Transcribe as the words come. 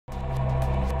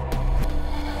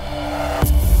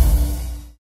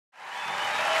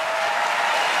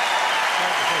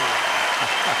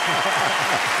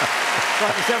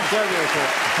7:30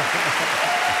 report.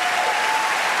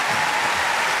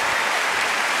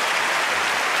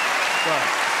 Right.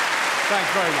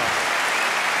 Thanks very much.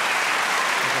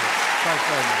 Okay. Thanks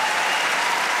very much.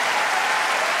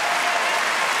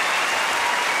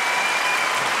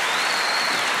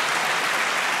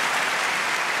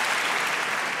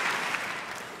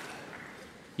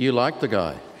 You like the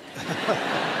guy?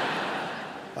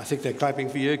 I think they're clapping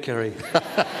for you, Kerry.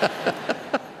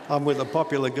 I'm with a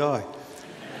popular guy.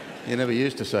 You never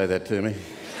used to say that to me.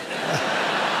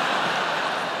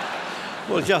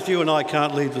 Well, just you and I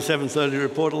can't leave the 7:30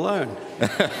 report alone.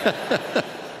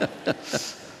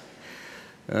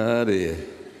 Oh dear.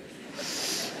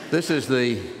 This is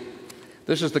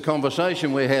the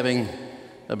conversation we're having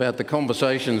about the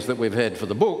conversations that we've had for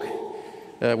the book,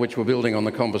 which we're building on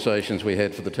the conversations we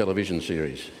had for the television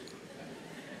series,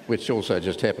 which also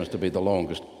just happens to be the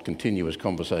longest continuous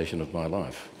conversation of my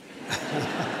life.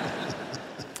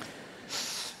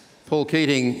 Paul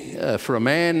Keating, for a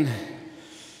man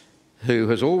who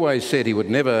has always said he would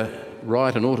never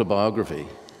write an autobiography,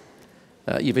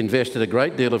 you've invested a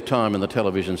great deal of time in the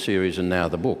television series and now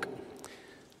the book.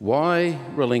 Why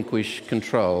relinquish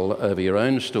control over your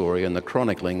own story and the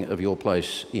chronicling of your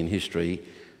place in history?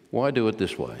 Why do it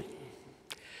this way?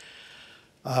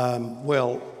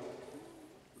 Well,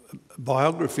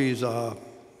 biographies are,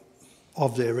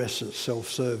 of their essence,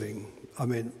 self-serving. I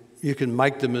mean, you can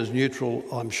make them as neutral,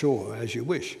 I'm sure, as you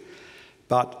wish,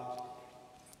 but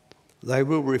they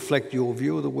will reflect your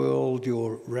view of the world,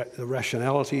 the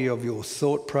rationality of your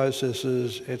thought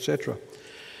processes, etc.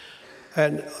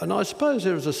 And I suppose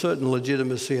there is a certain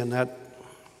legitimacy in that,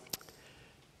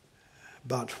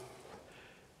 but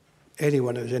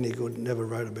anyone who's any good never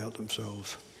wrote about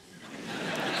themselves.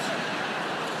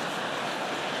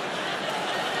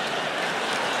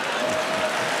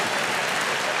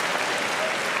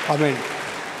 I mean,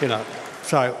 you know,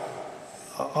 so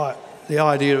the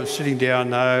idea of sitting down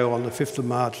now on the 5th of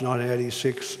March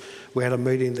 1986, we had a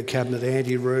meeting in the Cabinet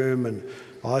ante room, and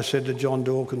I said to John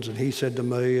Dawkins and he said to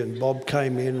me, and Bob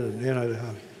came in, and, you know,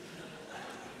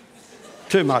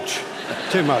 too much.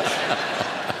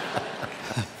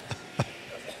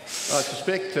 I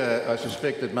suspect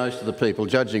that most of the people,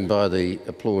 judging by the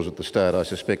applause at the start, I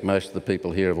suspect most of the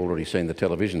people here have already seen the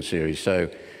television series. So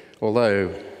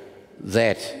although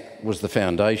that was the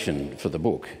foundation for the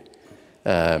book,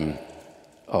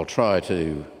 I'll try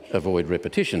to avoid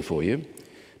repetition for you,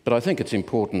 but I think it's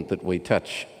important that we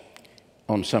touch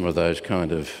on some of those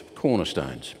kind of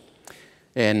cornerstones.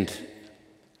 And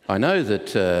I know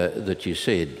that you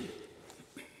said,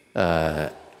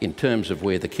 in terms of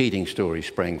where the Keating story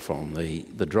sprang from,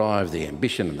 the drive, the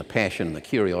ambition and the passion, the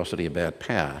curiosity about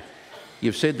power,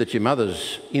 you've said that your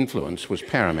mother's influence was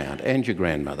paramount, and your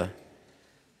grandmother,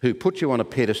 who put you on a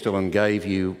pedestal and gave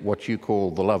you what you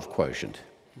call the love quotient.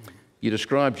 You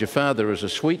described your father as a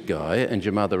sweet guy and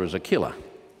your mother as a killer.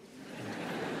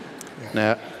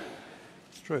 Now,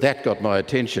 that got my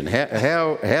attention.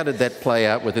 How did that play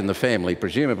out within the family?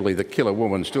 Presumably the killer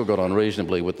woman still got on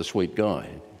reasonably with the sweet guy.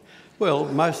 Well,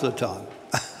 most of the time.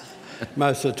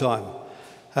 Most of the time.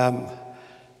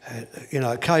 You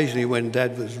know, occasionally when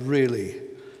Dad was really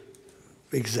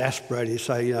exasperated, he'd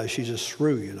say, you know, she's a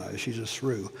shrew, you know, she's a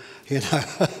shrew, you know.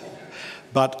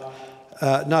 But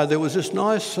no, there was this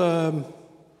nice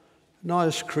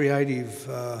creative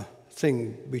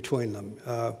thing between them.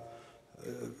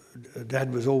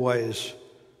 Dad was always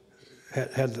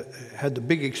had the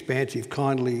big, expansive,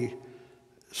 kindly,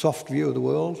 soft view of the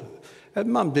world. And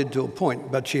Mum did to a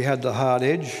point, but she had the hard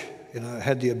edge, you know,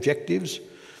 had the objectives.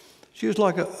 She was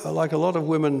like a lot of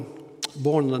women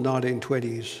born in the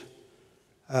 1920s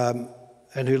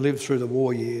and who lived through the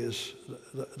war years.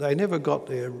 They never got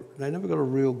a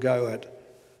real go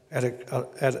at a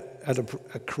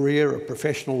career, a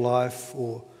professional life,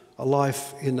 or a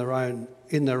life in their own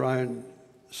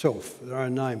self, their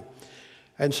own name.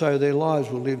 And so their lives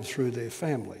were lived through their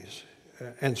families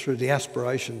and through the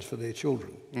aspirations for their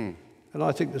children. Mm. And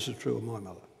I think this is true of my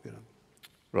mother, you know.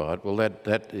 Right. Well,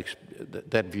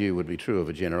 that view would be true of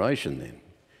a generation then.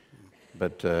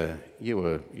 But you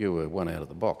were one out of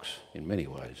the box in many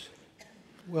ways.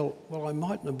 Well, I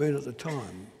mightn't have been at the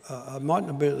time.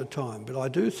 But I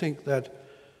do think that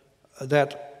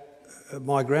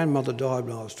my grandmother died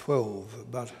when I was 12.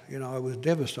 But you know, I was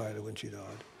devastated when she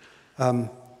died,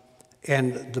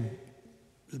 and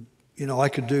you know, I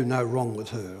could do no wrong with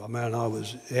her. I mean, I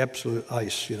was the absolute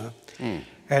ace, you know. Mm.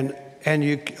 And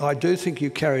I do think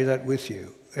you carry that with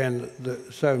you. And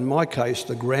so in my case,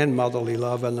 the grandmotherly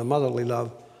love and the motherly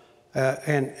love,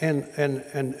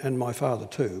 and my father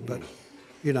too. But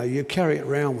you know, you carry it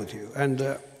around with you.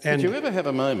 Did you ever have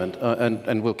a moment,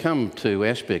 and we'll come to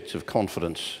aspects of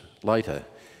confidence later,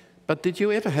 but did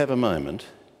you ever have a moment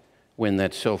when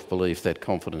that self-belief, that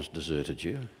confidence deserted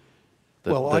you?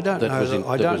 Well, I don't know.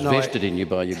 That was vested in you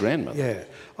by your grandmother. Yeah,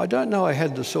 I don't know I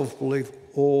had the self-belief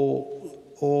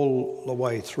all the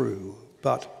way through,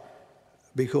 but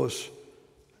because,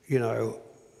 you know,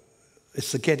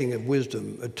 it's the getting of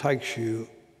wisdom.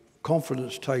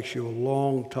 Confidence takes you a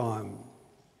long time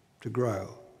to grow,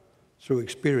 through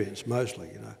experience mostly,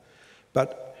 you know.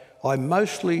 But I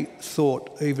mostly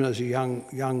thought, even as a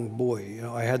young boy, you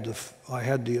know, I had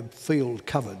the field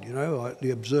covered, you know, the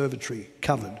observatory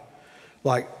covered.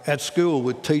 Like at school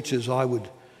with teachers, I would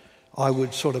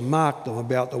sort of mark them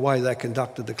about the way they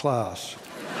conducted the class.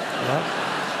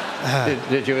 Right?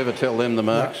 Did you ever tell them the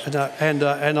marks? No, and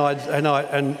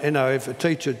you know, if a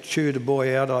teacher chewed a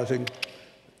boy out, I think,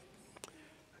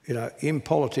 you know,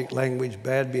 impolitic language,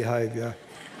 bad behaviour.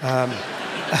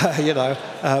 You know,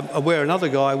 where another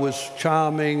guy was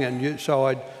charming, and so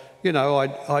I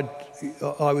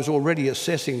was already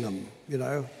assessing them. You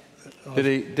know.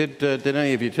 Did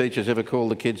any of your teachers ever call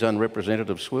the kids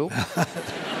unrepresentative swill?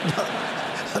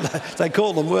 They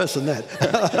call them worse than that.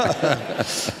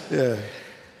 Yeah.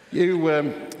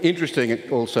 Interesting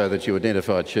also that you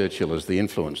identified Churchill as the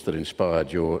influence that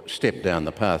inspired your step down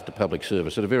the path to public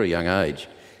service at a very young age.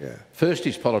 Yeah. First,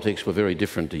 his politics were very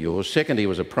different to yours. Second, he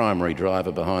was a primary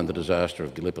driver behind the disaster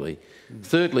of Gallipoli.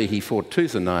 Thirdly, he fought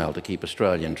tooth and nail to keep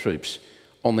Australian troops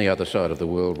on the other side of the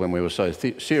world when we were so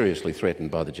seriously threatened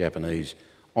by the Japanese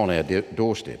on our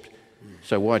doorstep.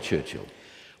 So why Churchill?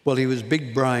 Well, he was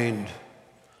big-brained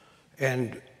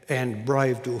and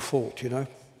brave to a fault, you know,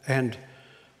 and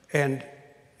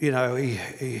you know,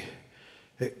 he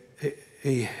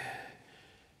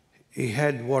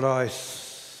had what I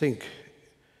think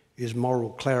is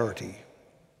moral clarity.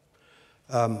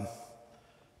 And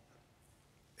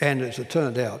as it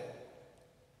turned out,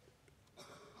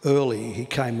 early he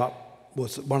came up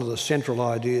with one of the central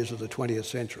ideas of the 20th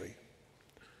century,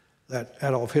 that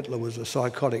Adolf Hitler was a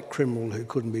psychotic criminal who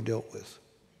couldn't be dealt with,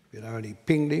 you know, and he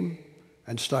pinged him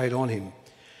and stayed on him.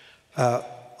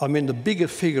 I mean, the bigger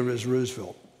figure is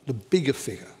Roosevelt, the bigger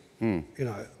figure, you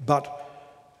know, but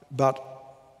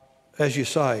as you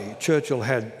say, Churchill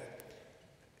had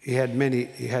many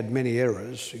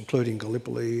errors, including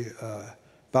Gallipoli,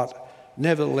 but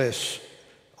nevertheless,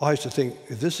 I used to think,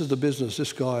 if this is the business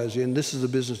this guy is in, this is the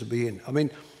business to be in. I mean,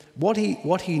 what he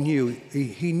knew,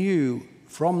 he knew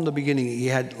from the beginning he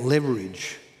had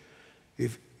leverage.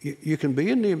 If you can be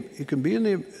in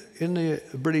the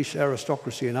British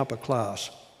aristocracy and upper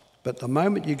class, but the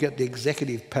moment you get the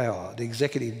executive power, the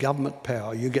executive government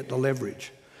power, you get the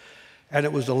leverage. And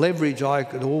it was the leverage I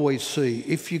could always see.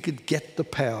 If you could get the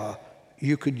power,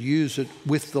 you could use it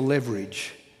with the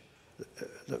leverage.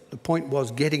 The point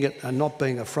was getting it and not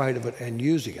being afraid of it and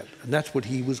using it. And that's what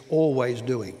he was always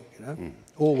doing, you know,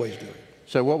 always doing.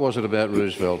 So what was it about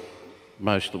Roosevelt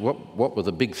what were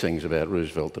the big things about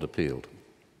Roosevelt that appealed?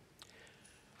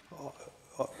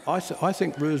 I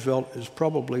think Roosevelt is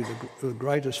probably the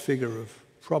greatest figure of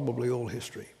probably all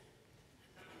history.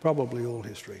 Probably all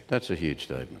history. That's a huge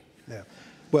statement. Yeah.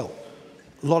 Well,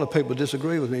 a lot of people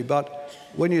disagree with me, but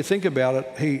when you think about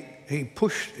it,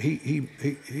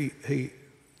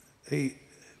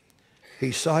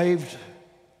 he saved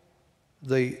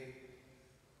the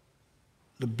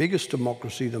biggest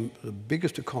democracy, the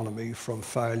biggest economy from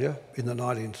failure in the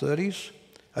 1930s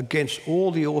against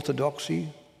all the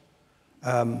orthodoxy,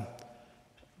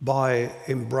 by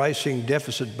embracing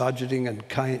deficit budgeting and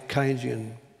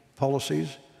Keynesian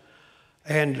policies.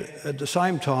 And at the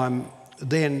same time,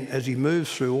 then, as he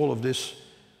moves through all of this,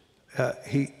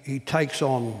 he takes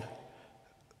on,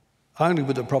 only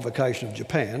with the provocation of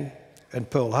Japan and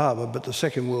Pearl Harbor, but the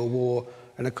Second World War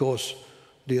and, of course,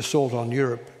 the assault on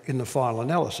Europe in the final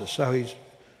analysis. So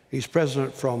he's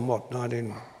president from, what,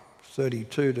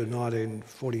 1932 to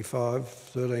 1945,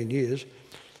 13 years,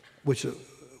 which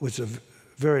was a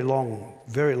very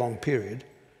long period,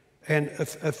 and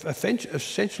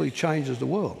essentially changes the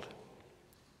world.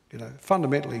 You know,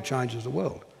 fundamentally changes the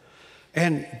world,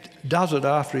 and does it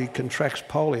after he contracts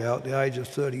polio at the age of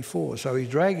 34. So he's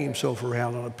dragging himself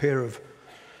around on a pair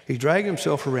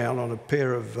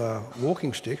of,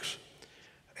 walking sticks,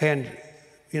 and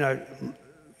he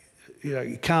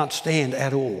can't stand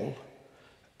at all,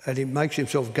 and he makes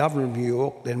himself governor of New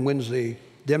York, then wins the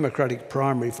Democratic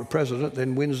primary for president,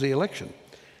 then wins the election,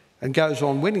 and goes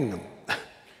on winning them.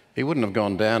 He wouldn't have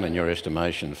gone down in your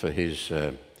estimation for his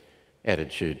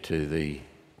attitude to the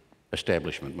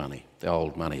establishment money, the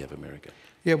old money of America.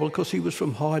 Yeah, well, because he was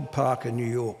from Hyde Park in New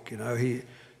York. You know,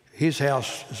 His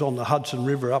house is on the Hudson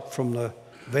River up from the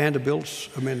Vanderbilts.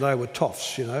 I mean, they were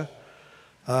toffs, you know.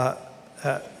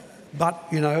 But,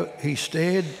 you know, he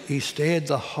stared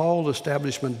the whole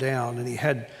establishment down, and he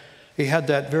had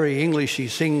that very Englishy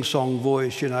sing-song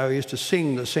voice, you know. He used to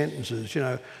sing the sentences, you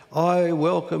know. I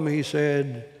welcome, he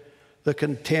said, the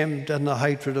contempt and the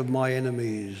hatred of my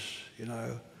enemies, you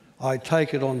know. I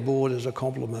take it on board as a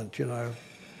compliment, you know.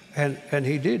 And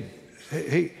he did.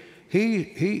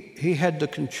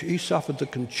 He suffered the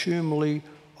contumely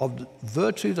of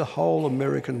virtually the whole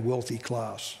American wealthy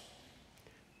class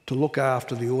to look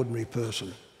after the ordinary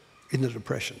person in the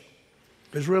Depression.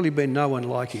 There's really been no one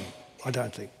like him, I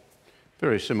don't think.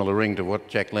 Very similar ring to what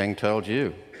Jack Lang told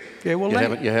you. Yeah, well,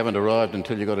 you haven't arrived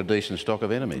until you've got a decent stock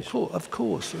of enemies. Of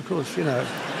course, you know.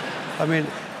 I mean...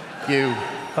 You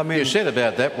said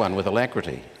about that one with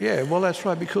alacrity. Yeah, well, that's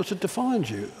right, because it defines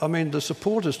you. I mean, the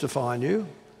supporters define you,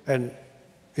 and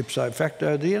ipso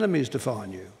facto, the enemies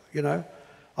define you, you know.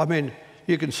 I mean,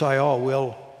 you can say, oh,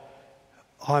 well,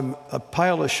 I'm a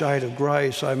paler shade of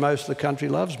grey, so most of the country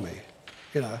loves me.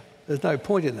 You know, there's no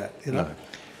point in that, you know. No.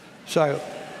 So...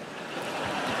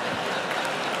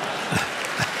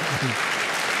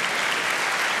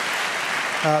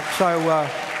 and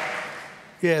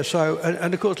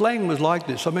of course Lang was like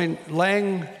this. I mean,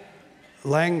 Lang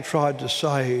tried to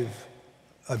save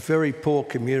a very poor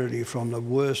community from the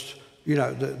worst. You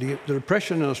know, the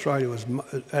Depression in Australia was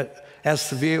as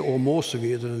severe or more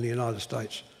severe than in the United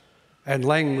States. And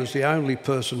Lang was the only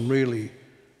person really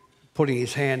putting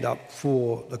his hand up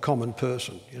for the common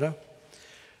person, you know,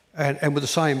 and with the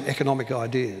same economic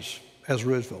ideas as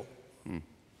Roosevelt.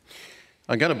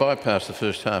 I'm going to bypass the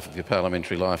first half of your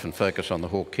parliamentary life and focus on the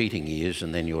Hawke-Keating years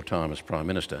and then your time as Prime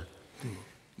Minister.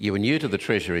 You were new to the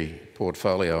Treasury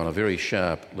portfolio on a very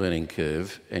sharp learning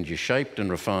curve, and you shaped and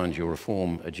refined your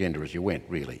reform agenda as you went,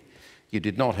 really. You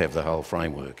did not have the whole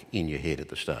framework in your head at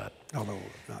the start. No.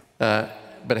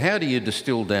 But how do you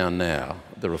distill down now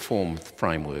the reform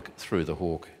framework through the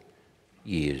Hawke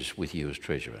years with you as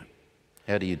Treasurer?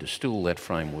 How do you distill that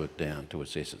framework down to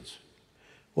its essence?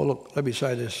 Well, look, let me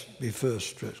say this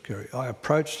first, Kerry. I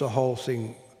approached the whole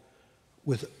thing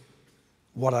with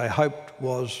what I hoped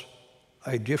was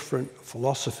a different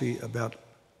philosophy about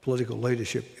political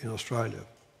leadership in Australia,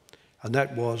 and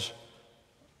that was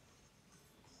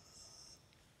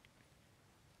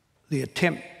the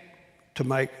attempt to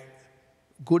make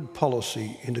good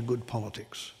policy into good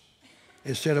politics,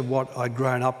 instead of what I'd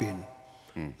grown up in,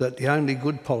 that the only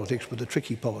good politics were the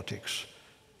tricky politics.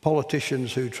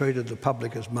 Politicians who treated the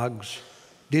public as mugs,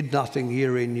 did nothing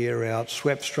year in, year out,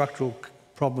 swept structural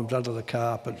problems under the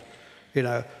carpet, you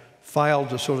know, failed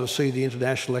to sort of see the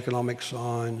international economic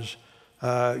signs,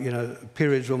 you know,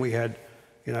 periods when we had,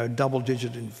 you know,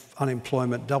 double-digit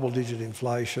unemployment, double-digit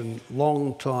inflation,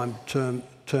 long-time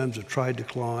terms of trade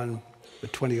decline for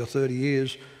 20 or 30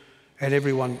 years, and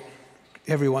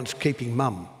everyone's keeping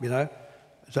mum, you know.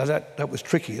 So that was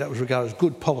tricky. That was regarded as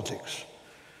good politics.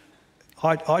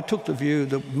 I took the view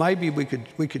that maybe we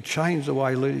could change the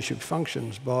way leadership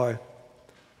functions by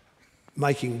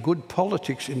making good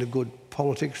politics into good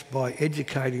politics by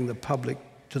educating the public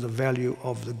to the value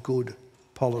of the good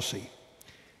policy.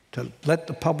 To let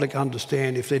the public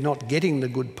understand if they're not getting the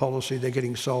good policy, they're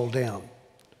getting sold down.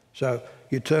 So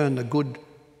you turn the good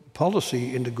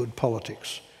policy into good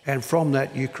politics. And from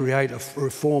that you create a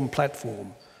reform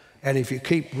platform. And if you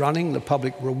keep running, the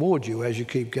public reward you as you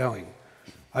keep going.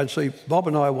 And see, Bob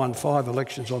and I won 5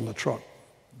 elections on the trot,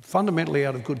 fundamentally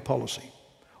out of good policy.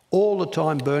 All the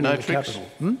time burning the capital.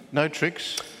 No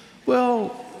tricks?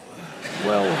 Well,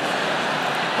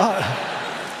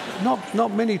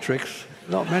 not many tricks.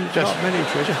 Not many tricks.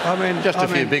 I mean, just a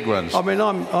few big ones. I mean,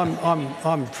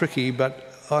 I'm tricky,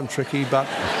 but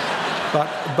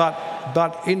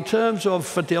in terms of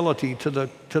fidelity to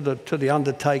the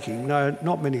undertaking, no,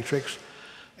 not many tricks.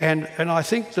 And I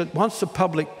think that once the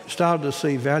public started to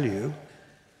see value,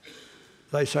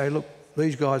 they say, look,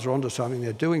 these guys are onto something,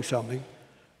 they're doing something.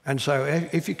 And so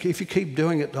if you keep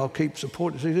doing it, they'll keep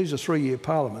supporting. See, these are 3-year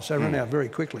parliaments, they run out very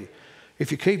quickly.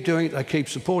 If you keep doing it, they keep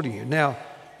supporting you. Now,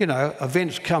 you know,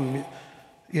 events come,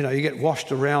 you know, you get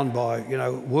washed around by, you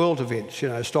know, world events, you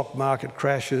know, stock market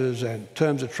crashes and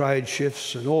terms of trade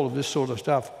shifts and all of this sort of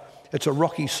stuff. It's a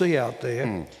rocky sea out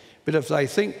there. But if they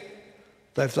think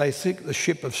the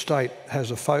ship of state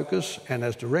has a focus and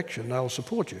has direction, they'll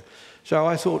support you. So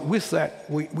I thought with that,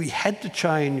 we had to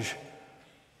change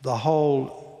the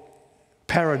whole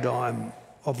paradigm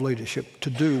of leadership to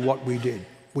do what we did.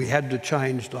 We had to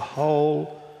change the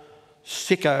whole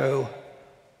sicko,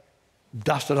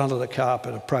 dust it under the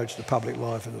carpet approach to public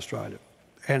life in Australia.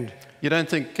 And you don't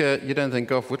think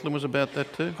Gough Whitlam was about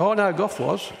that too? oh no, Gough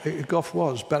was,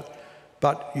 but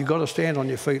you've got to stand on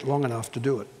your feet long enough to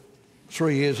do it.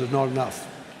 3 years is not enough.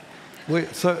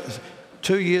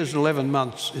 2 years and 11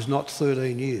 months is not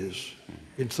 13 years.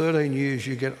 In 13 years,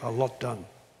 you get a lot done.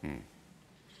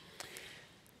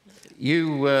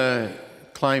 You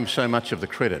claim so much of the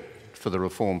credit for the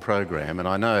reform program, and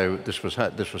I know this was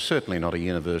certainly not a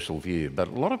universal view, but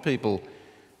a lot of people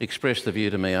expressed the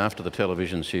view to me after the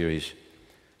television series,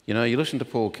 you know, you listen to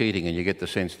Paul Keating and you get the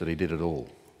sense that he did it all.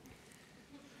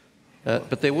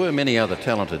 But there were many other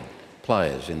talented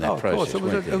players in that process. Of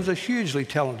course, it was a hugely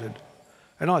talented,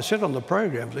 and I said on the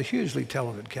program, it was a hugely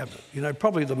talented cabinet. You know,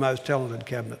 probably the most talented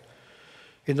cabinet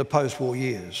in the post-war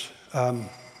years,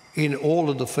 in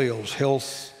all of the fields,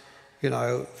 health, you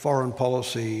know, foreign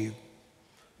policy.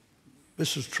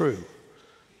 This is true.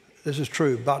 This is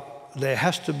true, but there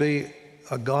has to be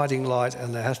a guiding light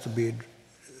and there has to be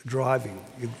driving.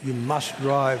 You must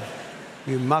drive.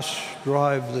 You must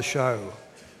drive the show,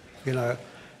 you know,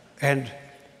 and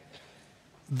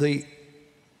the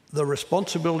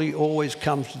responsibility always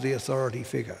comes to the authority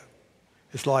figure.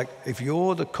 It's like if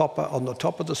you're the copper on the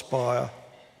top of the spire,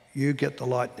 you get the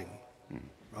lightning,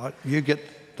 right? You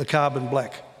get the carbon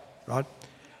black, right?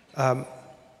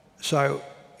 So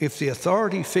if the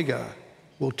authority figure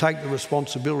will take the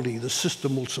responsibility, the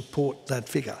system will support that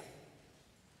figure,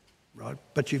 right?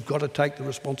 But you've got to take the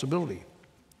responsibility,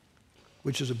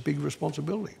 which is a big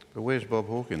responsibility. But where's Bob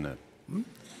Hawke in that?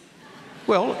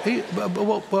 Well,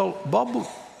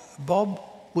 Bob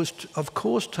was, of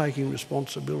course, taking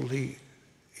responsibility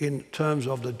in terms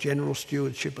of the general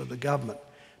stewardship of the government,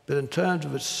 but in terms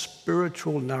of its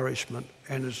spiritual nourishment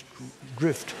and its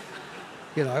drift,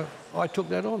 you know, I took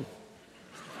that on.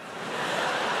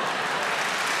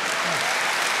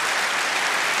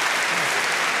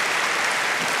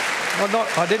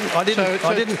 I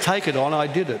didn't take it on. I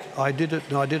did it. I did it,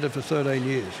 and I did it for 13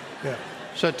 years. Yeah.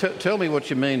 So tell me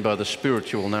what you mean by the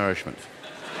spiritual nourishment.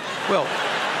 Well,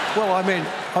 I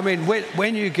mean,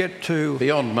 when you get to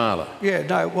beyond Marla. Yeah,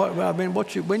 no.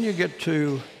 When you get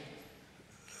to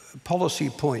policy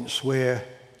points where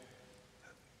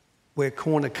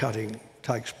corner cutting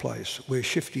takes place, where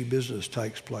shifty business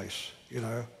takes place, you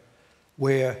know,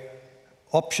 where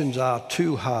options are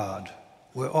too hard,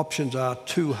 and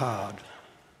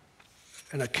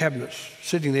a cabinet's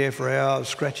sitting there for hours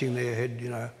scratching their head, you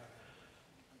know.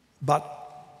 But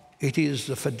it is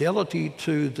the fidelity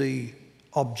to the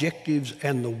objectives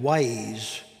and the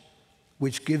ways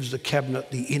which gives the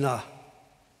cabinet the inner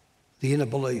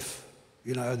belief,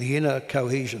 you know, the inner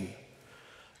cohesion.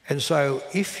 And so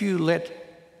if you let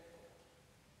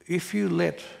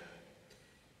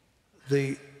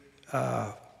the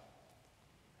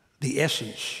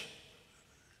essence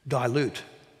dilute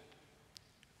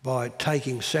by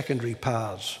taking secondary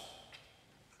paths,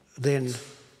 then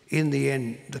in the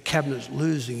end the cabinet's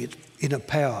losing its inner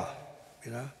power, you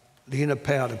know, the inner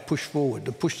power to push forward,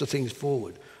 to push the things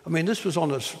forward. I mean,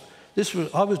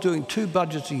 I was doing 2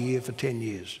 budgets a year for 10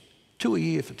 years. 2 a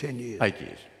year for 10 years. 8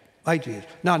 years. 8 years.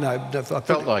 No.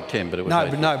 Felt like 10, but it was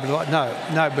 8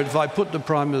 years. But if I put the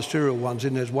prime ministerial ones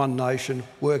in, there's one nation,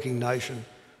 working nation,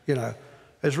 you know.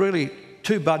 There's really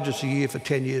 2 budgets a year for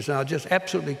 10 years now, just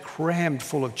absolutely crammed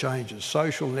full of changes,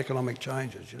 social and economic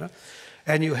changes, you know.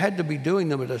 And you had to be doing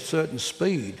them at a certain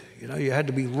speed, you know. You had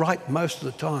to be right most of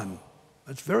the time.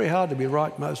 It's very hard to be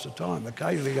right most of the time.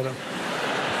 Occasionally you've got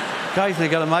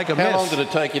to make a mess. How long did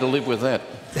it take you to live with that?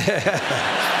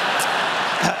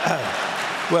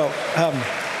 Well,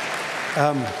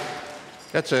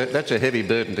 that's a heavy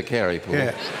burden to carry, Paul.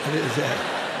 Yeah, it is.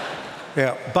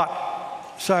 Yeah, but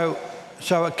so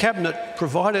a cabinet,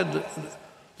 provided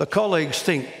the colleagues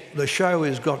think the show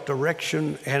has got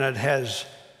direction and it has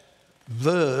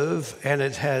verve and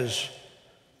it has,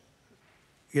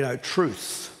 you know,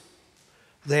 truth,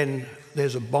 then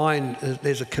there's a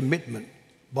commitment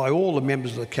by all the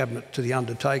members of the cabinet to the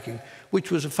undertaking,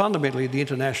 which was fundamentally the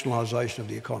internationalisation of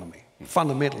the economy.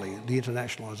 Fundamentally, the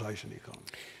internationalisation of the economy.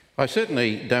 I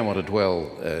certainly don't want to dwell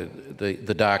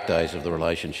the dark days of the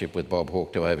relationship with Bob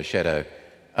Hawke to overshadow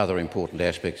other important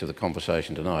aspects of the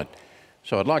conversation tonight.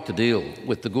 So I'd like to deal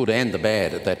with the good and the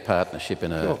bad of that partnership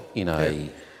in a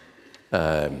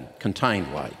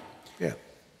contained way. Yeah.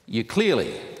 You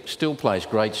clearly still place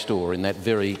great store in that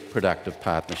very productive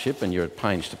partnership, and you're at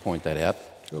pains to point that out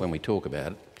when we talk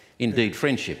about it. Indeed,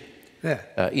 friendship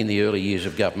in the early years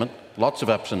of government, lots of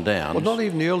ups and downs. Well, not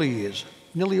even the early years,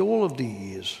 nearly all of the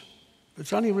years.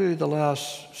 It's only really the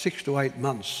last 6 to 8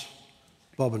 months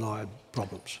Bob and I had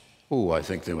problems. Oh, I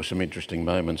think there were some interesting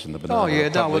moments in the Banana Oh yeah,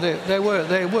 no, well, Republic.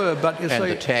 there were, but you And see,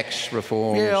 the tax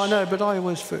reforms. yeah, I know, but I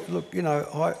always look, you know,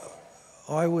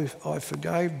 I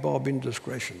forgave Bob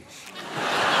indiscretions,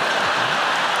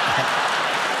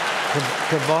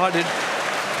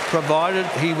 provided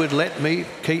he would let me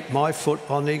keep my foot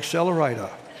on the accelerator,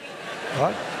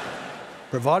 right?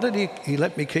 Provided he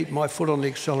let me keep my foot on the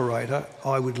accelerator,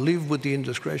 I would live with the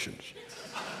indiscretions.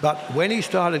 But when he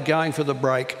started going for the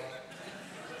brake,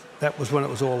 that was when it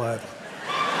was all over.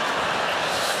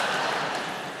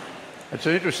 It's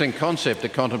an interesting concept to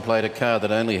contemplate a car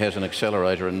that only has an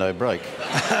accelerator and no brake.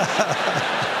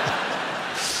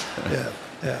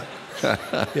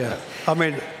 Yeah. I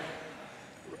mean,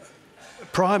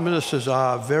 Prime Ministers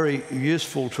are very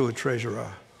useful to a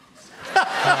treasurer.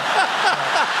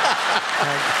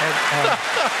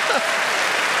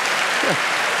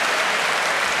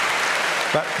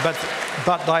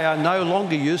 But they are no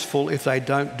longer useful if they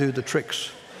don't do the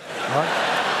tricks,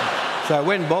 right? So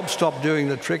when Bob stopped doing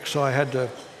the tricks, I had to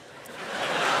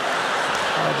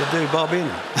do Bob in.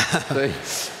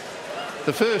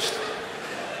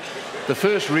 The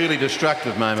first really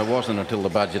destructive moment wasn't until the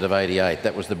budget of '88.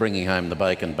 That was the bringing home the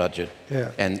bacon budget.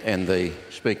 Yeah. And the,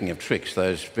 speaking of tricks,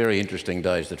 those very interesting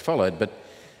days that followed. But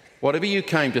whatever you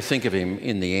came to think of him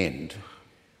in the end,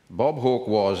 Bob Hawke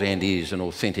was and is an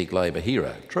authentic Labor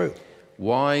hero. True.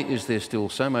 Why is there still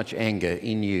so much anger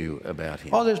in you about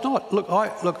him? Oh, there's not. Look,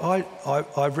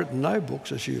 I've written no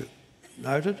books, as you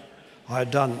noted. I had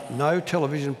done no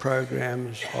television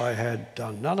programs. I had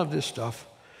done none of this stuff.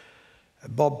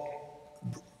 Bob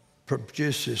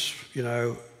produced this, you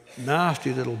know,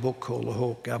 nasty little book called The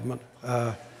Hawke Government,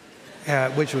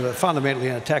 which was fundamentally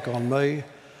an attack on me,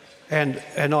 and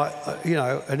I, you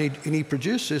know, and he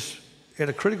produced this at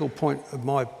a critical point of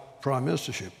my prime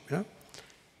ministership, you know,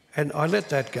 and I let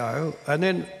that go. And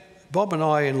then Bob and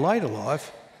I, in later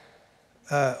life,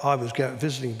 I was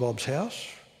visiting Bob's house.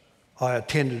 I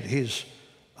attended his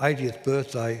 80th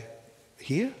birthday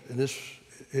here in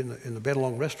the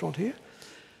Bennelong restaurant here.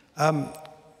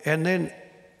 And then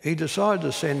he decided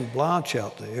to send Blanche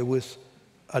out there with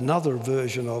another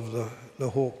version of the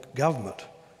Hawke government,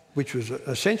 which was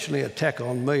essentially an attack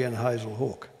on me and Hazel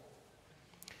Hawke.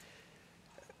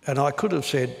 And I could have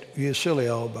said, "You silly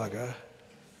old bugger,"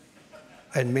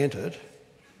 and meant it,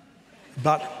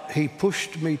 but he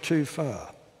pushed me too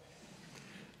far.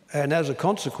 And as a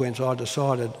consequence, I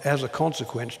decided, as a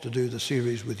consequence, to do the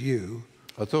series with you.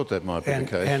 I thought that might be the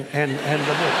case. And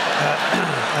the book.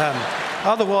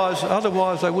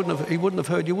 Otherwise, you wouldn't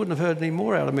have heard any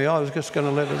more out of me. I was just going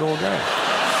to let it all go.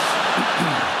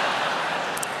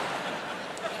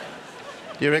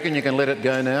 Do you reckon you can let it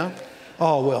go now?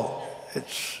 Oh well,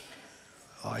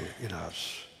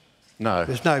 No.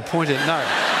 There's no point in no.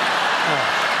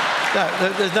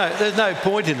 There's no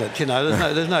point in it. You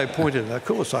know, there's no point in it. Of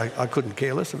course, I couldn't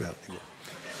care less about it.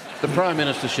 The Prime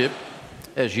Ministership,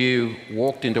 as you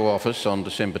walked into office on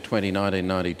December 20,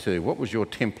 1992, what was your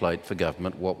template for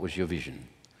government? What was your vision?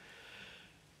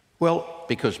 Well,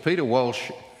 because Peter Walsh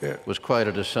was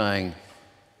quoted as saying,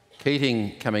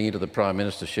 Keating coming into the Prime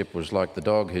Ministership was like the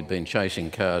dog who'd been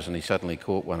chasing cars and he suddenly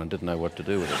caught one and didn't know what to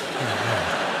do with it.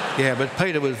 Yeah, but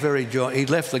Peter was very he'd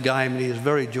left the game and he was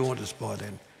very jaundiced by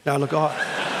then. Now, look,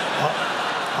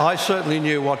 I certainly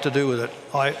knew what to do with it.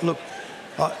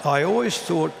 I always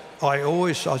thought,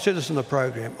 I said this in the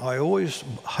program, I always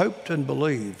hoped and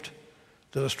believed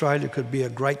that Australia could be a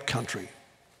great country.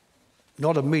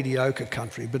 Not a mediocre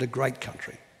country, but a great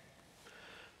country.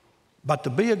 But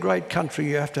to be a great country,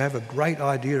 you have to have a great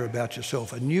idea about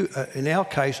yourself. In our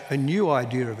case, a new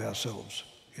idea of ourselves,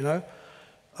 you know?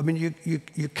 I mean,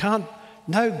 you can't,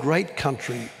 no great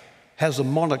country has a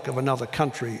monarch of another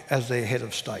country as their head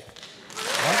of state,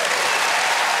 right?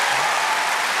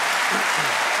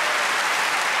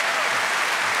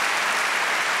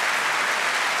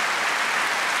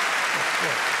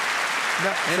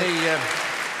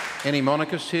 Any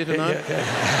monarchists here tonight?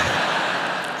 Yeah.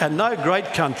 And no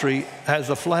great country has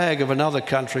a flag of another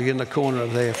country in the corner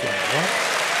of their flag,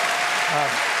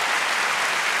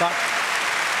 right?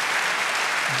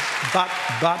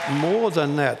 But more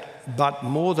than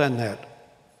that,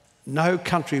 no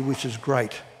country which is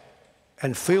great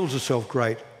and feels itself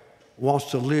great wants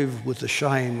to live with the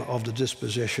shame of the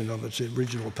dispossession of its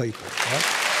original people, right?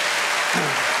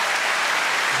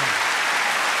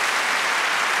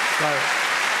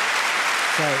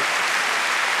 So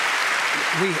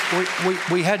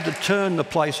we had to turn the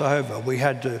place over.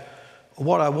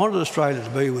 What I wanted Australia to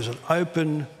be was an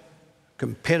open,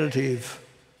 competitive,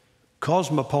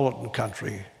 cosmopolitan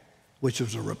country, which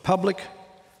was a republic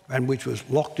and which was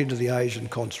locked into the Asian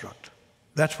construct.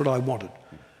 That's what I wanted.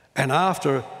 And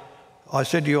after I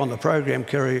said to you on the program,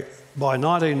 Kerry, by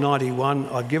 1991,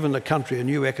 I'd given the country a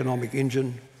new economic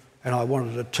engine, and I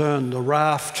wanted to turn the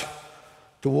raft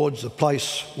towards the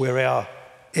place where our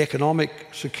economic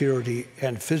security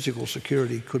and physical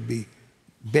security could be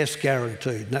best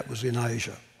guaranteed, and that was in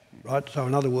Asia, right? So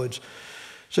in other words,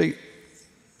 see,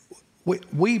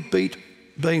 we beat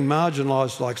being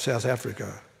marginalised like South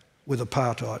Africa with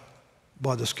apartheid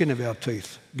by the skin of our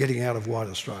teeth, getting out of white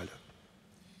Australia,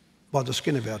 by the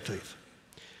skin of our teeth.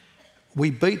 We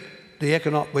beat the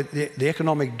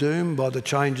economic doom by the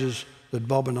changes that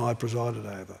Bob and I presided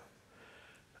over.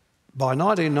 By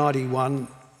 1991,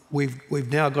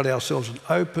 we've now got ourselves an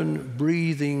open,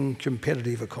 breathing,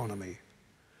 competitive economy,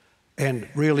 and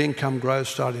real income growth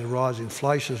starting to rise.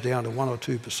 Inflation's down to 1 or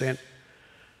 2%.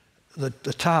 The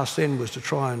task then was to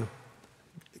try and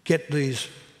get the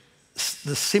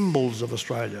symbols of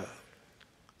Australia,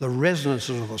 the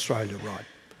resonances of Australia right,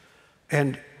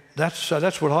 and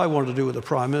that's what I wanted to do with the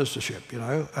Prime Ministership, you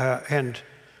know,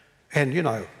 and you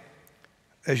know,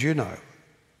 as you know,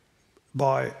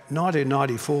 by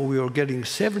 1994 we were getting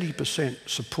 70%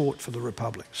 support for the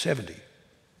Republic, 70.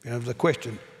 You know, the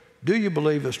question, do you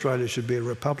believe Australia should be a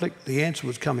republic? The answer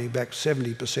was coming back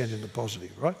 70% in the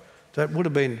positive, right? That would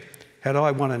have been, had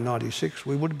I won in 96,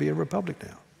 we would be a republic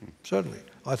now, certainly,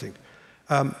 I think.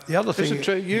 The other thing... Is it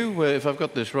true, you, if I've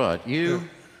got this right, you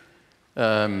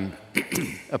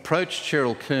approached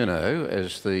Cheryl Curnow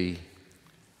as the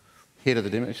head of the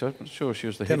Democrats, I'm not sure she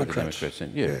was the head of the Democrats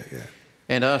then, yeah,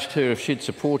 and asked her if she'd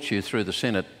support you through the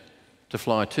Senate to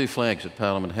fly 2 flags at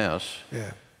Parliament House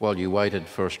while you waited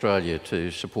for Australia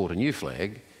to support a new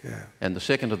flag. Yeah. And the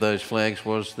second of those flags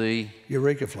was the...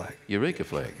 Eureka flag. Eureka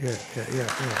flag. Yeah.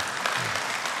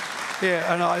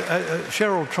 Yeah, and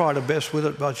Cheryl tried her best with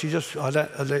it, but she just,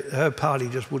 her party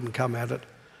just wouldn't come at it.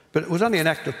 But it was only an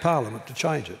act of Parliament to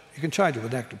change it. You can change it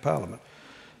with an act of Parliament.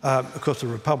 Of course, the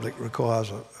Republic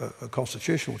requires a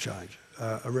constitutional change,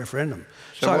 a referendum.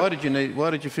 So why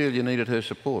did you feel you needed her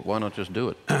support? Why not just do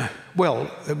it?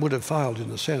 Well, it would have failed in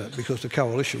the Senate because the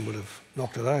coalition would have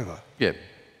knocked it over. Yeah.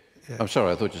 I'm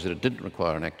sorry, I thought you said it didn't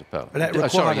require an act of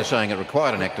Parliament. Sorry, you're saying it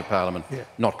required an act of Parliament,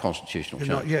 not constitutional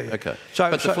change. Yeah. Okay.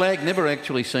 But the flag never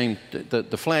actually seemed...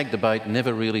 The flag debate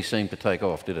never really seemed to take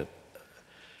off, did it?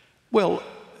 Well,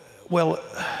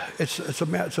 it's a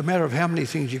matter of how many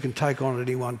things you can take on at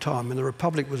any one time. And the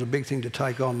Republic was a big thing to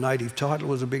take on. Native title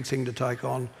was a big thing to take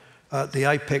on. The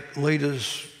APEC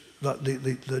leaders,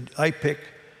 the APEC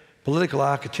political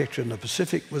architecture in the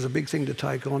Pacific was a big thing to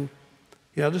take on.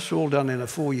 You know, this is all done in a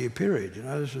 4-year period. You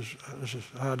know, this is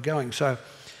hard going. So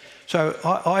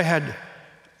I had.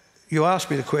 You asked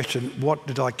me the question, what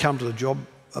did I come to the job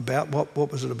about?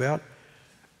 What was it about?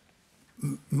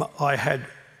 I had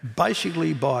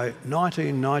basically by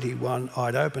 1991,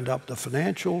 I'd opened up the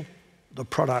financial, the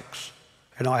products,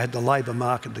 and I had the labour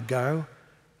market to go,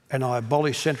 and I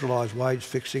abolished centralised wage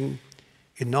fixing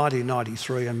in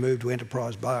 1993 and moved to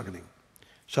enterprise bargaining.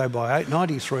 So by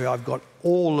 1993, I've got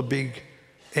all the big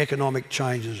economic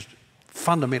changes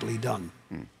fundamentally done,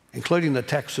 including the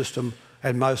tax system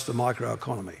and most of the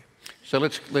microeconomy. So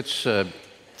let's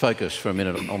focus for a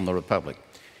minute on the Republic.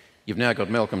 You've now got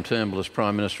Malcolm Turnbull as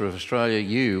Prime Minister of Australia.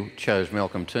 You chose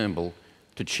Malcolm Turnbull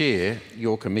to chair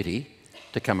your committee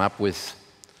to come up with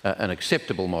an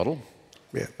acceptable model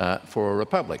for a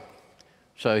republic.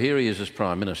 So here he is as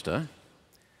Prime Minister.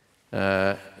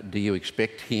 Do you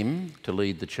expect him to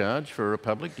lead the charge for a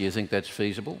republic? Do you think that's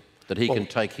feasible? That he can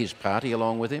take his party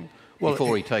along with him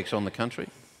before he takes on the country?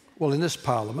 Well, in this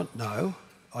Parliament, no.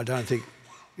 I don't think,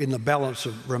 in the balance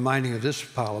of remaining of this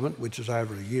Parliament, which is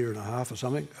over a year and a half or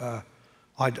something,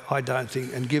 I don't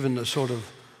think, and given the sort of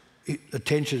the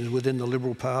tensions within the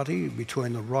Liberal Party,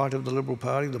 between the right of the Liberal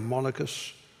Party, the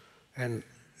monarchists, and,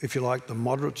 if you like, the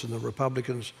moderates and the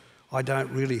Republicans, I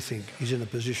don't really think he's in a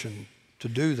position to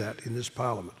do that in this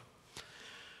Parliament.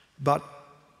 But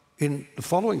in the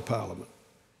following Parliament,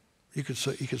 he could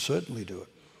certainly do it.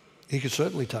 He could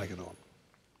certainly take it on.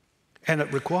 And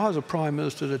it requires a Prime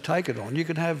Minister to take it on. You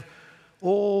can have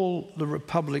all the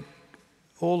Republican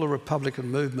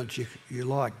movements you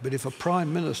like, but if a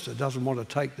Prime Minister doesn't want to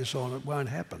take this on, it won't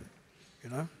happen, you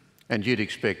know? And you'd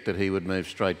expect that he would move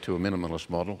straight to a minimalist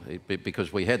model,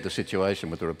 because we had the situation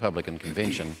with the Republican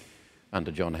convention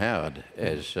under John Howard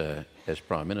as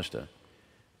Prime Minister,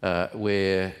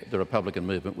 where the Republican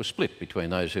movement was split between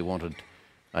those who wanted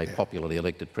a popularly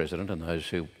elected president and those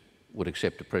who would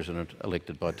accept a president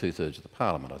elected by 2/3 of the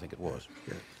Parliament, I think it was.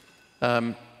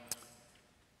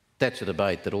 That's a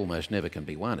debate that almost never can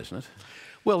be won, isn't it?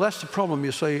 Well, that's the problem,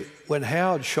 you see. When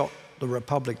Howard shot the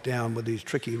Republic down with these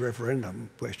tricky referendum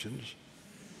questions,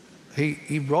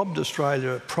 he robbed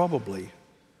Australia probably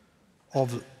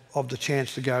of the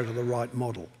chance to go to the right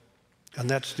model, and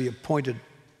that's the appointed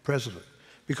president.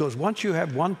 Because once you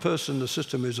have one person in the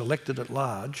system who's elected at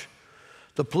large,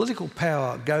 the political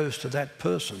power goes to that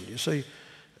person. You see,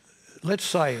 let's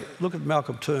say, look at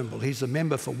Malcolm Turnbull. He's the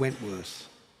member for Wentworth.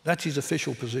 That's his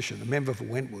official position, the member for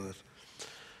Wentworth.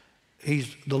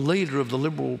 He's the leader of the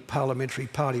Liberal Parliamentary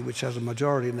Party, which has a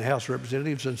majority in the House of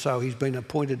Representatives, and so he's been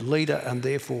appointed leader and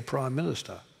therefore Prime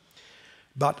Minister.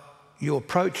 But you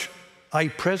approach a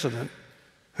president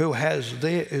who's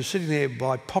sitting there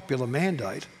by popular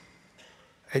mandate,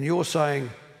 and you're saying,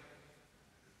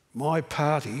 my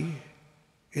party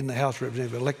in the House of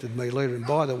Representatives elected me leader, and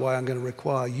by the way, I'm going to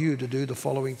require you to do the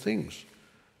following things.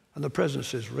 And the president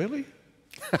says, really?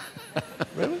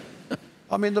 Really?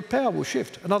 I mean, the power will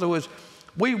shift. In other words,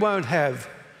 we won't have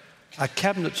a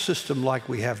cabinet system like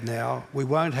we have now. We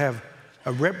won't have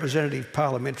a representative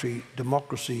parliamentary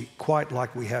democracy quite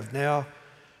like we have now.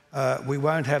 We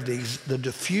won't have the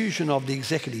diffusion of the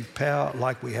executive power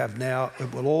like we have now.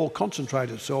 It will all concentrate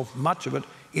itself, much of it,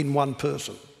 in one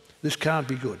person. This can't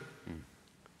be good.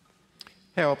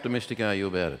 How optimistic are you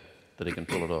about it, that he can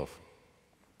pull it off?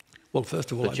 Well,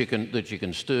 first of all... That you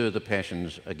can stir the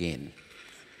passions again?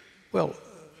 Well,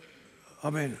 I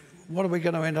mean, what are we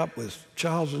going to end up with?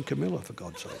 Charles and Camilla, for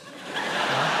God's sake.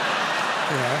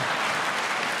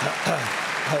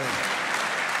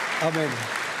 I mean...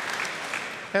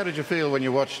 How did you feel when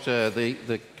you watched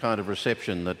the kind of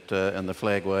reception that and the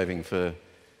flag waving for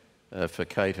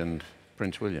Kate and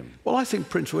Prince William? Well, I think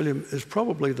Prince William is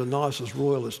probably the nicest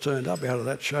royal that's turned up out of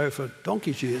that show for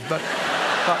donkey's years. But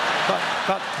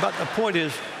the point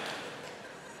is,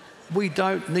 we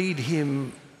don't need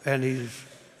him and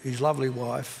his lovely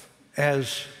wife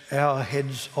as our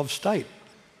heads of state.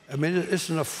 I mean, it's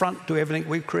an affront to everything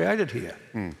we've created here.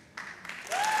 Mm.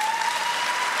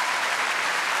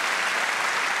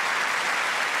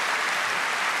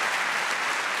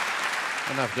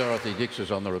 Enough Dorothy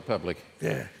Dixes on the Republic.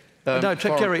 Yeah. No,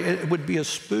 Kerry, it would be a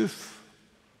spoof.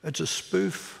 It's a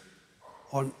spoof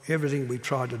on everything we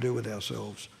tried to do with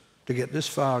ourselves. To get this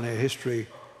far in our history,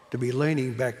 to be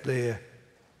leaning back there,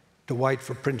 to wait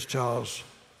for Prince Charles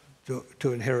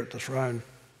to inherit the throne.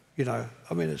 You know,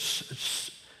 I mean,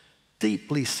 it's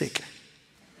deeply sick.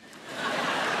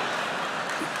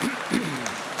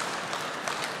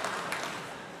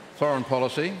 Foreign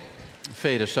policy.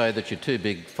 Fair to say that your two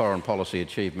big foreign policy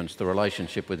achievements, the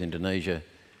relationship with Indonesia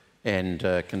and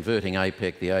converting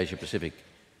APEC, the Asia-Pacific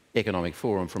Economic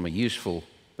Forum, from a useful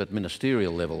but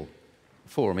ministerial level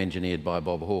forum engineered by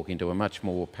Bob Hawke into a much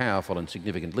more powerful and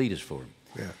significant leaders forum.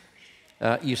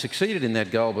 Yeah. You succeeded in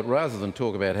that goal, but rather than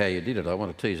talk about how you did it, I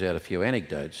want to tease out a few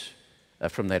anecdotes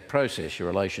from that process, your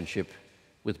relationship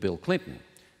with Bill Clinton.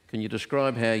 Can you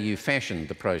describe how you fashioned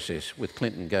the process with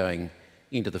Clinton going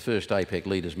into the first APEC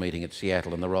leaders meeting at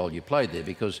Seattle and the role you played there?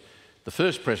 Because the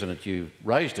first president you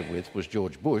raised it with was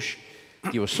George Bush.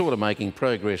 You were sort of making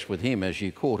progress with him as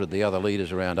you courted the other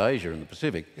leaders around Asia and the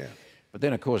Pacific. Yeah. But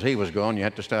then, of course, he was gone. You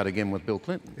had to start again with Bill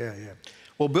Clinton. Yeah, yeah.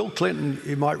 Well, Bill Clinton,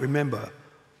 you might remember,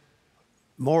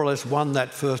 more or less won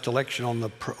that first election on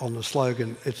the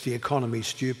slogan, "It's the economy,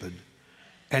 stupid."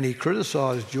 And he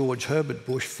criticised George Herbert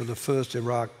Bush for the first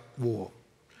Iraq war.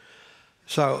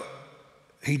 So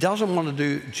he doesn't want to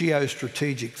do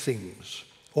geostrategic things.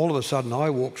 All of a sudden, I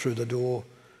walk through the door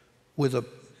with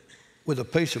a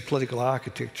piece of political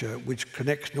architecture which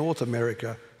connects North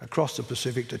America across the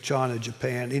Pacific to China,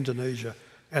 Japan, Indonesia,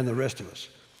 and the rest of us.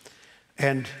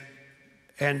 And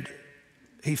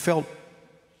he felt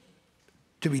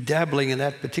to be dabbling in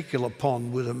that particular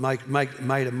pond would have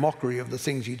made a mockery of the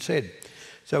things he'd said.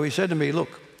 So he said to me,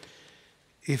 look,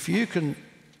 if you can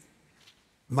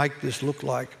make this look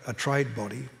like a trade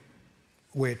body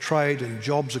where trade and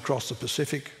jobs across the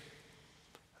Pacific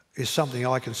is something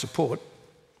I can support,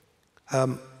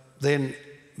 then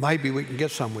maybe we can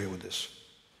get somewhere with this.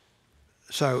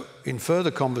 So in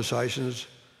further conversations,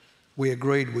 we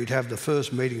agreed we'd have the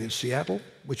first meeting in Seattle,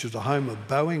 which was the home of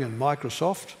Boeing and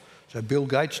Microsoft. So Bill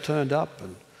Gates turned up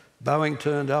and Boeing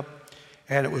turned up,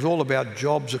 and it was all about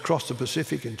jobs across the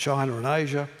Pacific in China and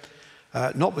Asia.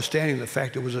 Notwithstanding the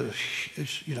fact it was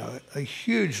a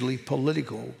hugely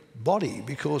political body,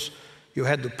 because you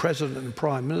had the president and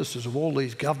prime ministers of all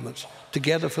these governments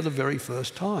together for the very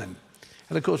first time.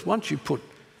 And of course, once you put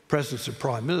presidents and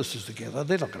prime ministers together,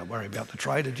 they're not going to worry about the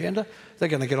trade agenda. They're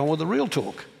going to get on with the real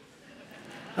talk,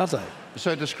 aren't they?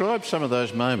 So describe some of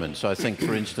those moments, I think,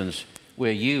 for instance,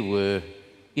 where you were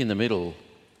in the middle,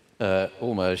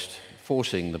 almost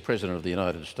forcing the President of the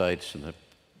United States and the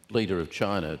leader of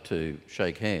China to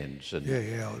shake hands, and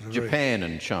Yeah. Japan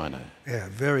and China. Yeah,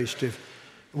 very stiff.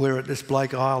 We're at this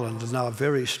Blake Island and they were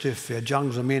very stiff there.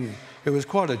 Jiang Zemin, who was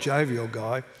quite a jovial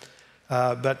guy,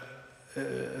 but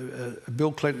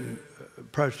Bill Clinton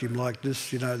approached him like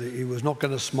this, you know, that he was not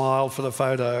going to smile for the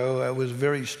photo. It was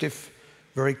very stiff,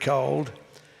 very cold.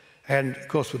 And of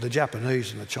course with the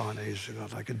Japanese and the Chinese, you know,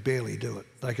 they could barely do it.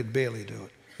 They could barely do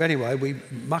it. But anyway, we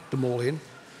mucked them all in.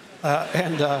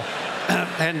 It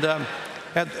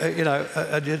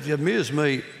amused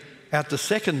me at the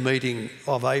second meeting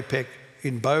of APEC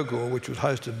in Bogor, which was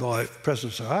hosted by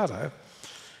President Suharto.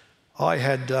 I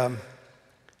had Jiang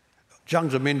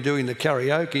Zemin doing the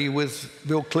karaoke with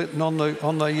Bill Clinton on the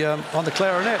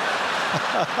clarinet.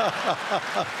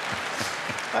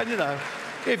 And you know,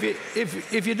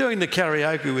 if you're doing the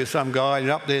karaoke with some guy and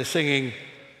you're up there singing,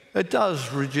 it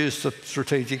does reduce the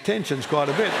strategic tensions quite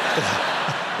a bit.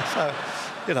 So,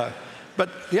 you know.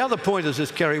 But the other point is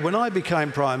this, Kerry, when I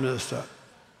became Prime Minister,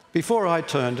 before I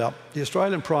turned up, the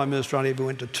Australian Prime Minister only ever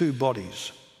went to two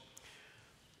bodies.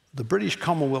 The British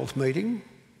Commonwealth meeting,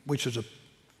 which is a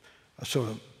sort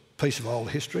of piece of old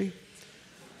history,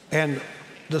 and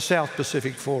the South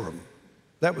Pacific Forum.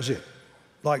 That was it.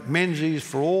 Like Menzies,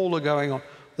 for all the going on,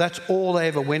 that's all they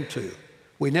ever went to.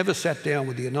 We never sat down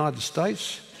with the United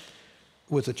States,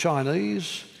 with the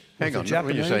Chinese, Hang on,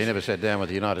 when you say you never sat down with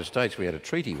the United States, we had a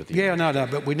treaty with the United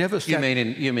States. No, but we never sat...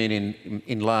 You mean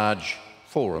in large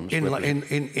forums?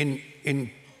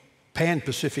 In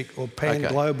pan-Pacific or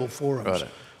pan-global forums.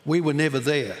 Right. We were never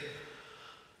there.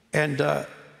 And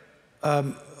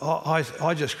I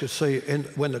just could see,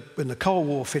 when the Cold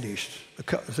War finished,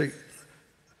 the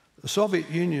Soviet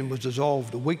Union was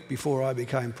dissolved a week before I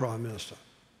became Prime Minister.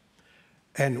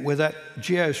 And with that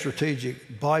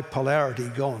geostrategic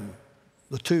bipolarity gone,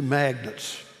 the two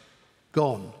magnets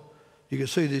gone, you could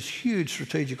see this huge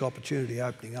strategic opportunity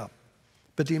opening up.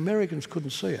 But the Americans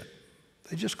couldn't see it.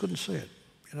 They just couldn't see it,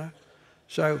 you know.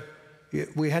 So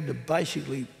we had to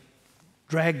basically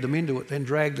drag them into it, then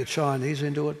drag the Chinese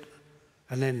into it.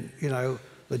 And then, you know,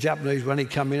 the Japanese would only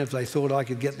come in if they thought I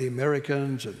could get the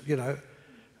Americans, and, you know.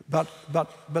 But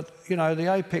you know, the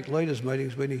APEC leaders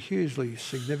meeting's been a hugely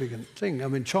significant thing. I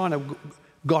mean, China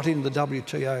got in the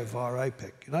WTO via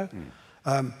APEC, you know.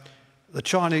 The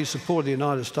Chinese supported the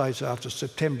United States after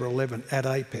September 11 at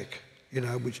APEC, you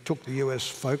know, which took the US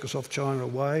focus off China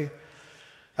away.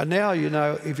 And now, you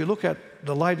know, if you look at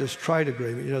the latest trade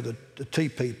agreement, you know, the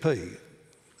TPP,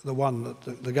 the one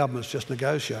that the government's just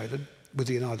negotiated with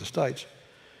the United States,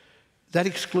 that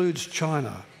excludes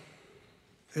China.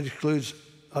 It excludes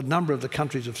a number of the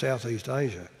countries of Southeast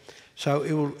Asia. So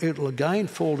it'll again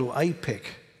fall to APEC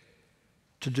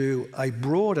to do a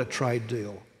broader trade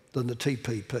deal than the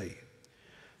TPP.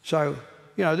 So,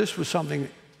 you know, this was something,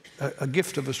 a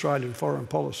gift of Australian foreign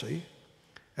policy,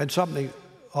 and something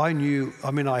I knew.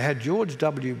 I mean, I had George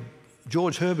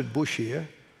Herbert Bush here,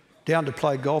 down to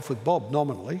play golf with Bob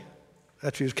nominally.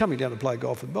 Actually, he was coming down to play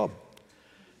golf with Bob.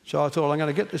 So I thought, I'm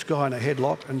going to get this guy in a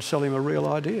headlock and sell him a real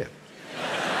idea.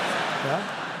 Yeah?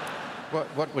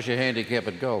 What was your handicap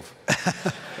at golf?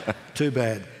 Too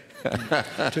bad.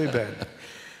 Too bad.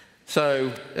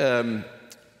 So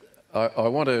I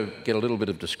want to get a little bit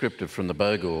of descriptive from the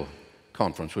Bogor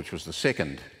conference, which was the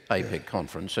second APEC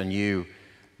conference, and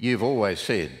you've always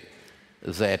said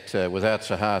that without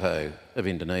Suharto of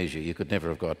Indonesia, you could never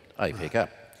have got APEC up.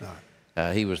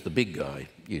 No. He was the big guy,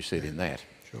 you said, in that.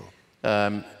 Sure.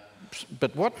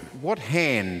 But what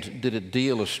hand did it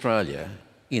deal Australia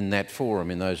in that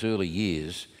forum in those early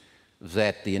years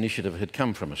that the initiative had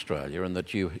come from Australia and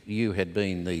that you had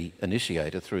been the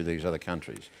initiator through these other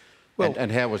countries? Well,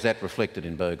 and how was that reflected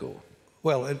in Bogor?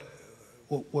 Well,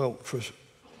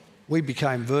 we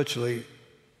became virtually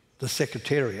the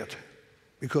secretariat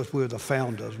because we were the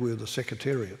founders, we were the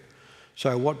secretariat.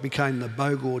 So what became the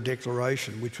Bogor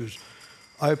Declaration, which was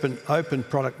open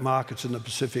product markets in the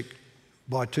Pacific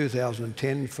by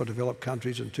 2010 for developed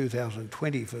countries and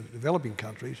 2020 for developing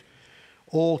countries,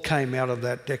 all came out of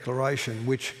that declaration,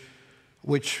 which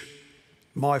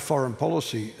my foreign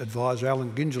policy advisor,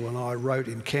 Alan Gingell, and I wrote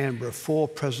in Canberra for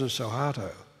President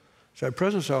Suharto. So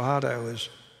President Suharto is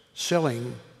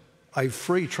selling a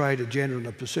free trade agenda in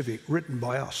the Pacific written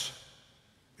by us,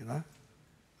 you know.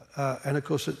 And of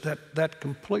course that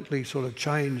completely sort of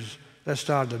changed, that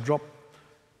started to drop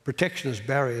protectionist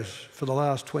barriers for the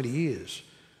last 20 years.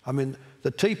 I mean,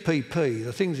 the TPP,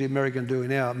 the things the Americans do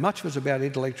now, much of it's about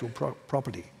intellectual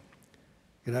property.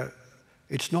 You know,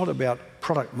 it's not about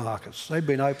product markets. They've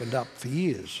been opened up for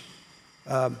years,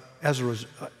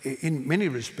 in many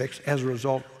respects, as a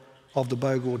result of the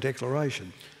Bogor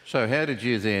Declaration. So how did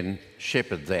you then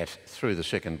shepherd that through the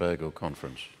second Bogor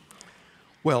Conference?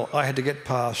 Well, I had to get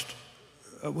past,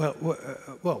 you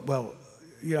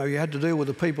know, you had to deal with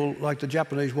the people like the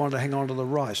Japanese wanted to hang on to the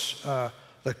rice.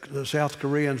 The South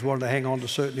Koreans wanted to hang on to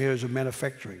certain areas of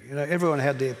manufacturing. You know, everyone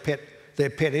had their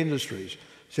pet industries.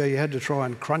 So you had to try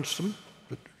and crunch them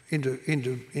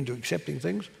into accepting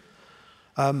things.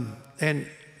 And,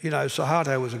 you know,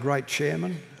 Suharto was a great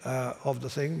chairman of the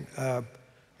thing.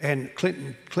 And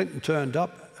Clinton turned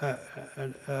up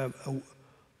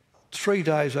 3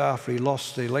 days after he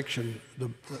lost the election, the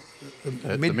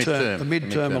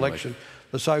midterm election,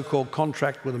 the so-called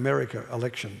contract with America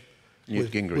election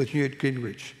with Newt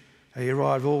Gingrich. And he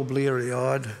arrived all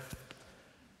bleary-eyed,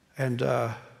 and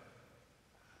I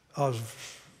was,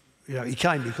 you know, he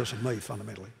came because of me,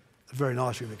 fundamentally. It was very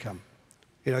nice of him to come.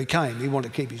 You know, he came, he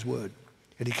wanted to keep his word.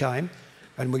 And he came,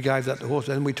 and we gave that to horse,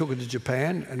 and we took it to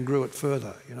Japan and grew it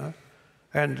further, you know.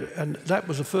 And that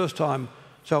was the first time.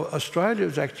 So Australia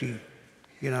has actually,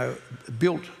 you know,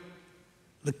 built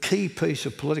the key piece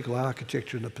of political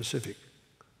architecture in the Pacific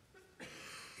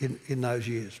in those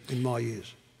years, in my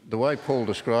years. The way Paul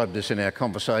described this in our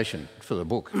conversation for the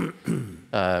book,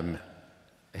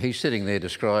 he's sitting there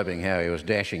describing how he was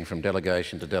dashing from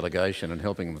delegation to delegation and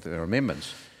helping with their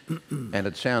amendments. And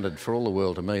it sounded for all the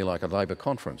world to me like a Labor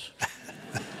conference.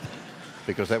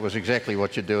 Because that was exactly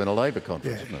what you do in a Labor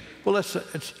conference, isn't it? Well,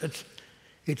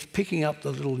 it's picking up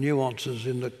the little nuances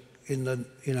in the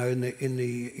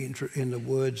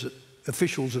words that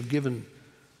officials have given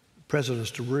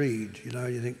presidents to read. You know,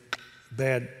 you think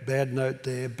bad note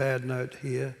there, bad note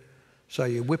here. So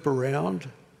you whip around,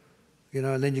 you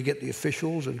know, and then you get the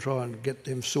officials and try and get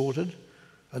them sorted,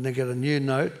 and then get a new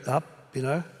note up, you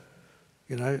know.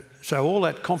 So all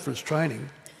that conference training,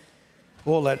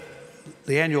 all that,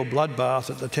 the annual bloodbath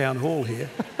at the town hall here,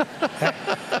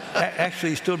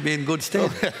 actually stood me in good stead.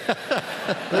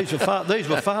 These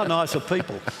were far nicer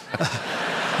people.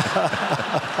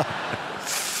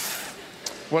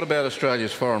 What about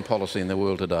Australia's foreign policy in the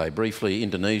world today? Briefly,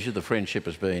 Indonesia, the friendship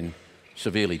has been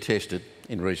severely tested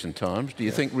in recent times. Do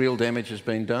you think real damage has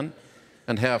been done?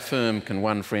 And how firm can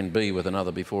one friend be with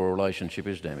another before a relationship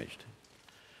is damaged?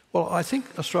 Well, I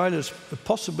think the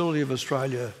possibility of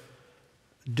Australia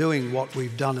doing what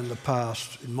we've done in the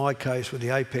past, in my case with the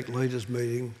APEC leaders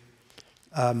meeting,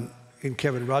 in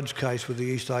Kevin Rudd's case with the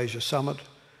East Asia Summit,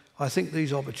 I think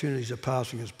these opportunities are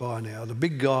passing us by now. The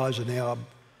big guys are now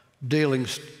dealing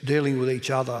with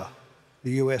each other,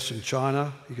 the US and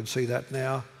China, you can see that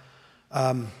now.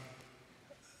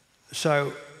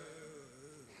 So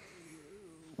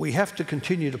we have to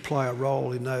continue to play a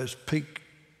role in those peak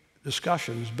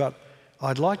discussions, but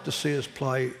I'd like to see us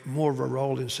play more of a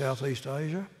role in Southeast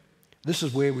Asia. This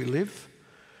is where we live.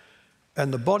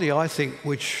 And the body, I think,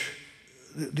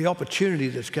 the opportunity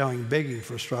that's going begging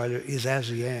for Australia is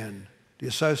ASEAN, the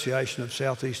Association of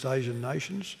Southeast Asian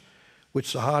Nations, which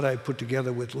Suharto put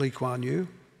together with Lee Kuan Yew.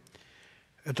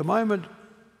 At the moment,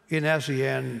 in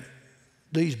ASEAN,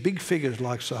 these big figures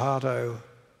like Suharto,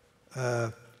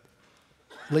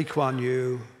 Lee Kuan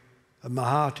Yew,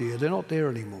 Mahathir, they're not there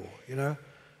anymore, you know.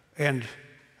 And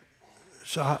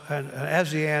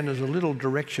ASEAN is a little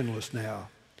directionless now.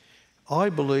 I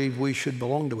believe we should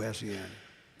belong to ASEAN,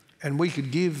 and we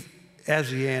could give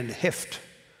ASEAN heft,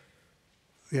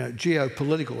 you know,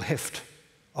 geopolitical heft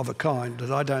of a kind that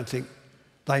I don't think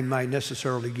they may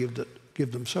necessarily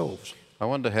give themselves. I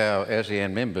wonder how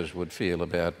ASEAN members would feel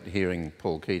about hearing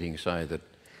Paul Keating say that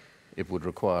it would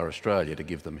require Australia to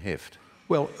give them heft.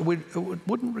 Well, it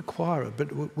wouldn't require it,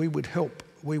 but we would help.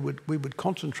 We would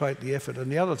concentrate the effort.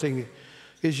 And the other thing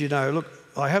is, you know, look,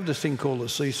 I have this thing called the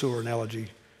seesaw analogy.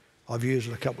 I've used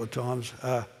it a couple of times.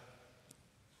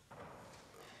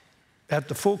 At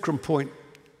the fulcrum point,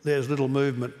 there's little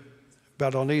movement,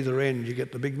 but on either end, you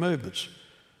get the big movements.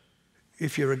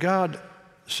 If you regard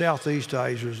Southeast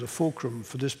Asia as the fulcrum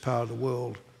for this part of the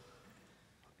world,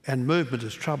 and movement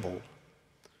is trouble,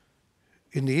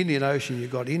 in the Indian Ocean,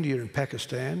 you've got India and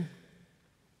Pakistan,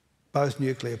 both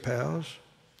nuclear powers.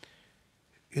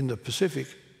 In the Pacific,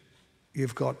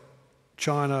 you've got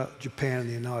China, Japan, and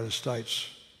the United States.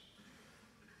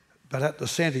 But at the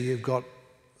centre, you've got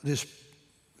this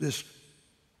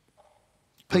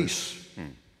peace.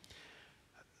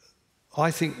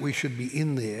 I think we should be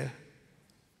in there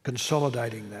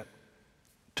consolidating that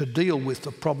to deal with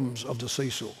the problems of the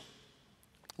seesaw.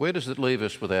 Where does it leave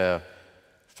us with our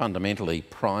fundamentally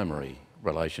primary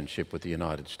relationship with the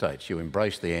United States? You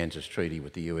embraced the ANZUS Treaty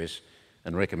with the US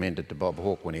and recommended to Bob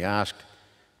Hawke when he asked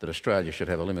that Australia should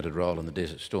have a limited role in the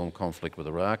Desert Storm conflict with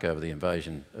Iraq over the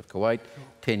invasion of Kuwait.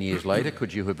 10 years later,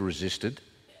 could you have resisted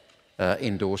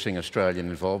endorsing Australian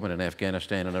involvement in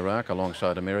Afghanistan and Iraq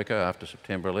alongside America after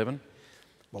September 11?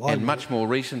 Well, and much more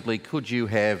recently, could you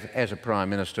have, as a Prime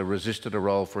Minister, resisted a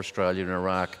role for Australia in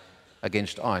Iraq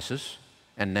against ISIS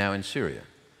and now in Syria?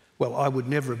 Well, I would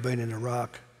never have been in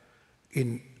Iraq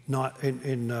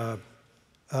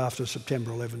after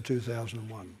September 11,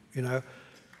 2001, you know,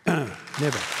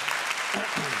 never.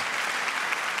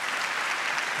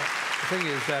 The thing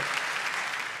is that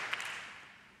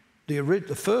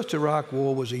the first Iraq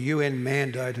war was a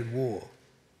UN-mandated war.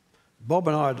 Bob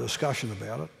and I had a discussion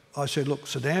about it. I said, look,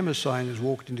 Saddam Hussein has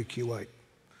walked into Kuwait.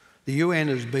 The UN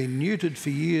has been neutered for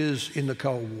years in the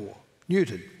Cold War.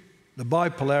 Neutered. The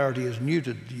bipolarity has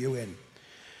neutered the UN.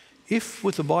 If,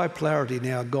 with the bipolarity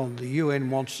now gone, the UN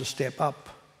wants to step up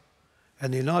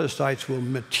and the United States will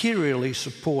materially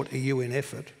support a UN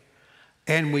effort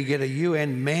and we get a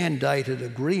UN-mandated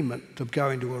agreement to go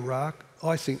into Iraq,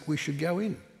 I think we should go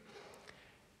in.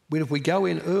 But if we go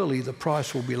in early, the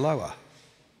price will be lower.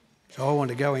 So I want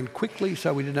to go in quickly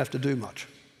so we didn't have to do much,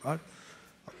 right?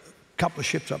 A couple of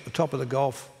ships up the top of the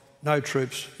Gulf, no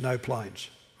troops, no planes,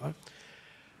 right?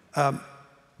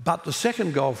 But the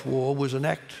second Gulf War was an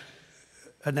act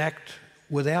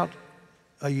without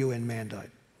a UN mandate,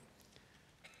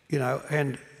 you know,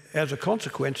 and as a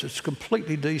consequence, it's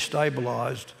completely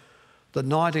destabilised the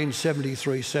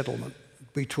 1973 settlement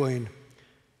between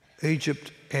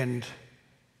Egypt and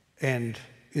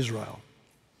Israel.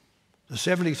 The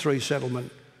 73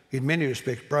 settlement, in many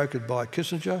respects brokered by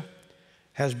Kissinger,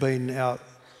 has been now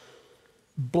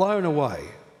blown away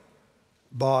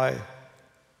by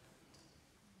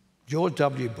George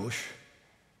W. Bush,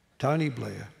 Tony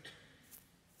Blair,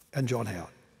 and John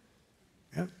Howard.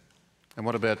 Yeah? And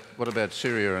what about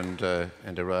Syria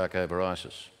and Iraq over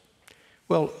ISIS?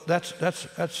 Well, that's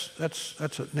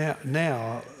it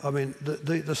now. I mean,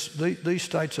 these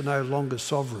states are no longer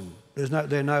sovereign.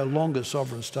 They're no longer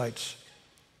sovereign states.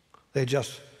 They're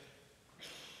just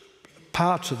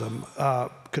parts of them are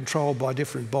controlled by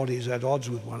different bodies at odds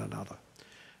with one another.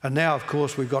 And now, of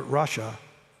course, we've got Russia.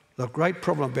 The great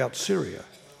problem about Syria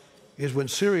is when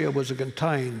Syria was a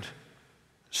contained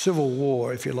civil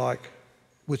war, if you like,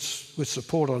 with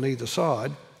support on either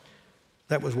side,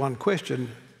 that was one question.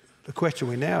 The question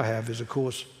we now have is, of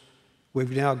course,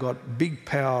 we've now got big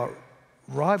power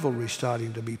rivalry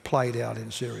starting to be played out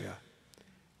in Syria,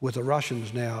 with the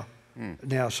Russians now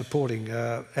supporting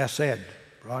Assad,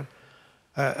 right?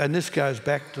 And this goes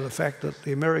back to the fact that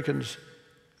the Americans,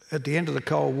 at the end of the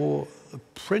Cold War, the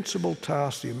principal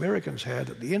task the Americans had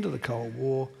at the end of the Cold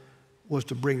War was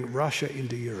to bring Russia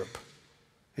into Europe.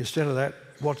 Instead of that,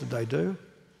 what did they do?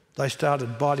 They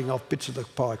started biting off bits of the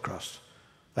pie crust.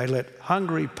 They let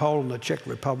Hungary, Poland, and the Czech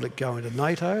Republic go into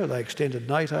NATO. They extended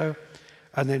NATO,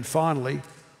 and then finally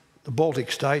the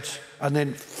Baltic states, and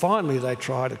then finally they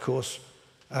tried, of course,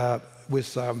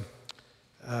 with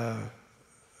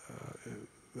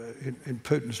in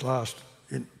Putin's last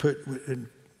in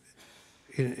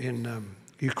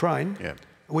Ukraine, yeah,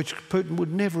 which Putin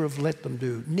would never have let them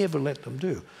do. Never let them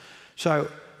do. So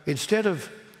instead of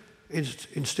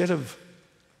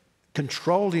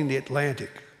controlling the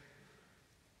Atlantic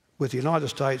with the United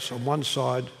States on one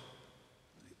side,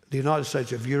 the United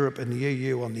States of Europe and the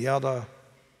EU on the other,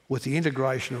 with the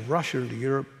integration of Russia into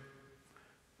Europe,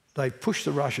 they pushed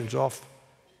the Russians off.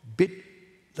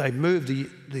 They moved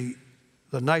the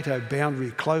NATO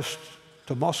boundary close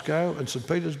to Moscow and St.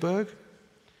 Petersburg,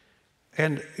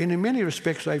 and in many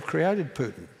respects they've created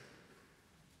Putin.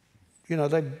 You know,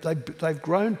 they've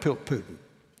grown Putin,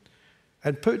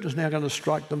 and Putin's now going to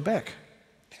strike them back.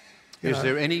 Is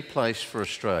there any place for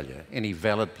Australia, any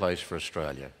valid place for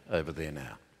Australia over there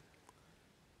now?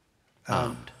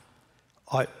 Armed?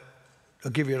 I'll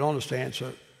give you an honest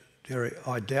answer, Terry.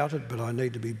 I doubt it, but I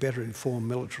need to be better informed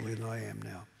militarily than I am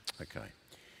now. Okay.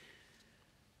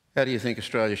 How do you think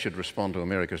Australia should respond to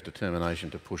America's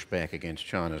determination to push back against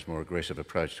China's more aggressive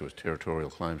approach to its territorial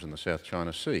claims in the South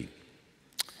China Sea?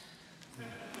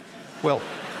 Well,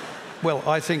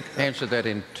 I think... Answer that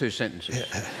in 2 sentences.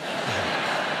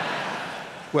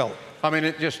 Well, I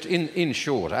mean, just in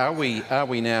short, are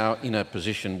we now in a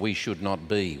position we should not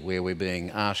be, where we're being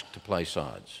asked to play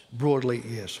sides? Broadly,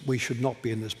 yes. We should not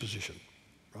be in this position,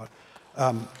 right?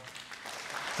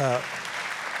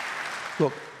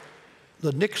 Look,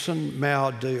 the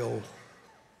Nixon-Mao deal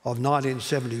of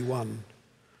 1971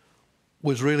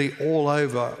 was really all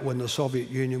over when the Soviet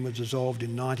Union was dissolved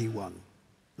in 91.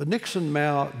 The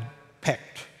Nixon-Mao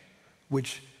Pact,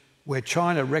 where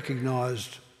China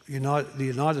recognised the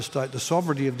United States, the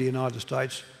sovereignty of the United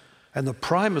States and the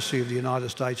primacy of the United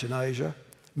States in Asia,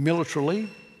 militarily,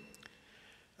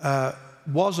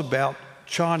 was about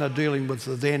China dealing with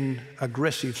the then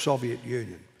aggressive Soviet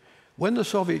Union. When the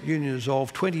Soviet Union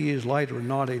dissolved 20 years later in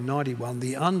 1991,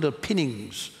 the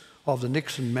underpinnings of the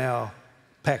Nixon-Mao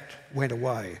Pact went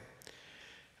away.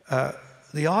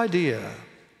 The idea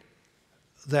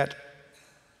that,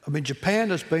 I mean, Japan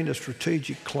has been a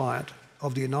strategic client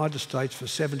of the United States for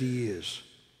 70 years.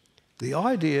 The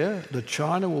idea that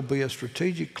China will be a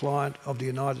strategic client of the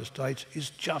United States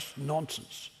is just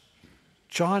nonsense.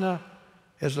 China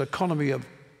has an economy of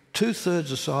 2/3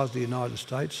 the size of the United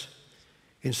States.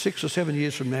 In 6 or 7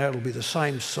 years from now, it'll be the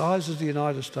same size as the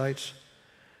United States.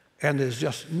 And there's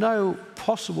just no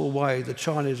possible way that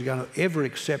China is going to ever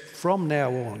accept from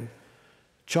now on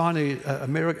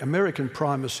American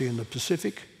primacy in the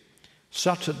Pacific,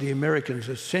 such that the Americans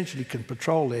essentially can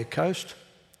patrol their coast,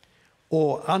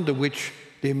 or under which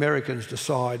the Americans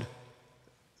decide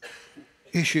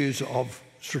issues of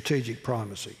strategic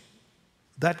primacy.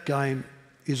 That game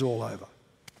is all over.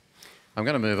 I'm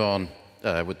going to move on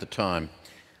with the time.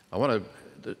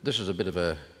 This is a bit of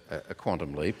a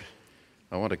quantum leap.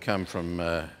 I want to come from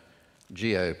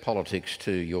geopolitics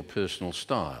to your personal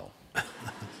style.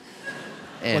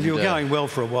 Well, you were going well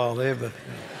for a while there, but...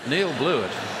 Neil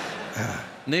Blewett,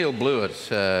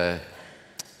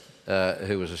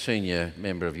 who was a senior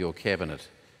member of your cabinet,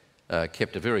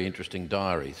 kept a very interesting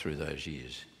diary through those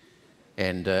years.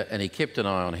 And he kept an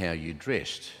eye on how you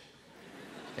dressed.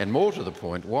 And more to the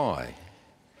point, why?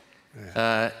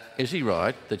 Yeah. Is he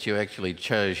right that you actually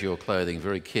chose your clothing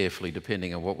very carefully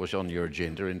depending on what was on your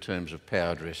agenda in terms of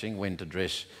power dressing, when to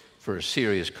dress for a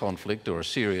serious conflict or a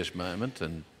serious moment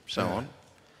and so on?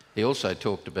 He also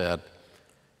talked about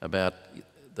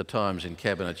the times in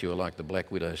cabinet you were like the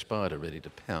black widow spider ready to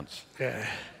pounce. Yeah.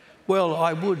 Well,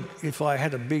 I would, if I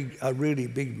had a really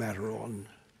big matter on,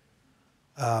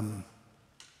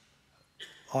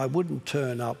 I wouldn't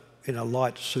turn up in a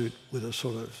light suit with a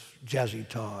sort of jazzy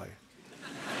tie.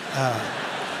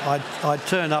 I'd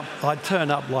turn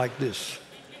up like this.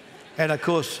 And of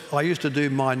course, I used to do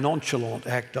my nonchalant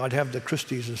act. I'd have the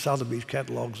Christie's and Sotheby's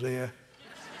catalogues there.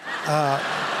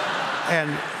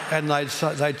 And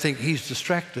they'd think he's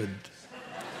distracted.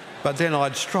 But then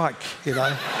I'd strike, you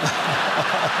know.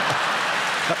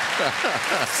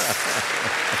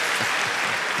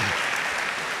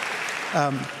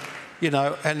 You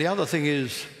know, and the other thing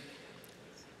is,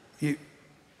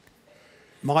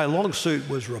 my long suit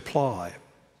was reply,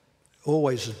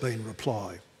 always has been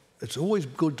reply. It's always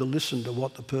good to listen to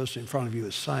what the person in front of you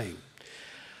is saying.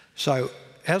 So,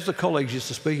 as the colleagues used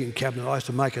to speak in cabinet, I used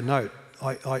to make a note.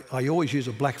 I always use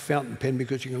a black fountain pen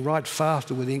because you can write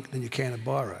faster with ink than you can a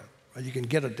biro. Right? You can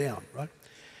get it down, right?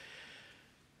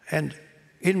 And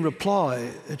in reply,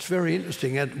 it's very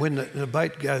interesting. And when the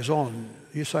debate goes on,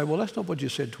 you say, "Well, that's not what you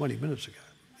said 20 minutes ago,"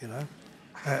 you know,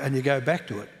 and you go back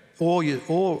to it. Or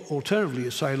alternatively,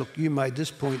 you say, "Look, you made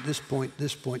this point, this point,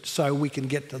 this point, so we can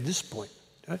get to this point."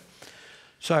 Right?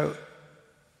 So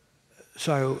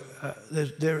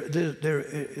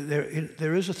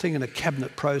there is a thing in a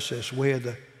cabinet process where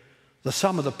the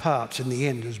sum of the parts in the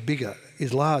end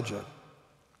is larger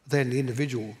than the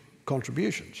individual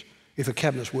contributions if a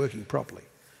cabinet's working properly,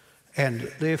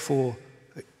 and therefore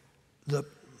the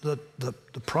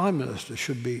Prime Minister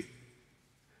should be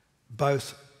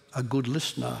both a good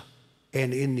listener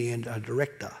and in the end a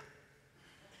director.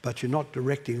 But you're not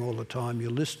directing all the time. You're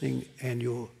listening and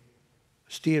you're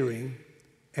steering.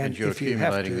 And you're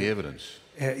accumulating the evidence.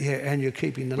 Yeah, and you're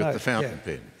keeping the notes. With the fountain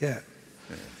pen. Yeah.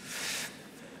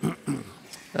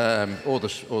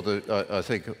 I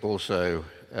think also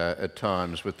at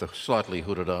times with the slightly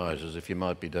hooded eyes, as if you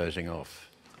might be dozing off,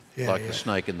 like the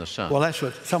snake in the sun. Well, that's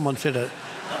what someone said.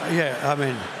 I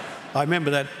mean, I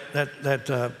remember that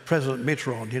President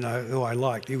Mitterrand, you know, who I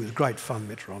liked. He was great fun,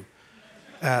 Mitterrand.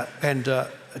 And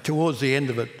towards the end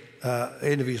of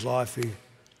his life,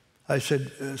 they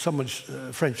said,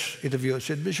 French interviewer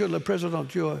said, "Monsieur le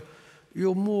Président,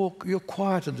 you're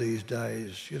quieter these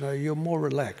days. You know, you're more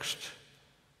relaxed."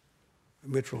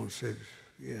 Mitterrand said,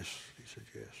 "Yes." He said,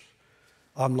 "Yes.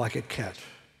 I'm like a cat,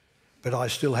 but I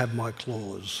still have my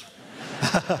claws."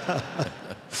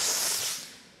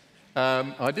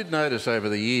 I did notice over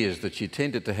the years that you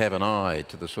tended to have an eye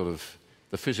to the sort of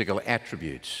the physical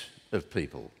attributes of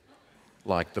people,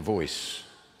 like the voice.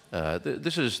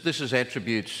 This is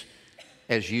attributes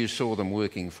as you saw them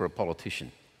working for a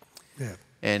politician. Yeah.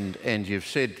 And you've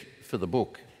said for the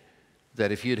book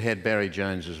that if you'd had Barry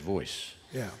Jones's voice,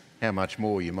 how much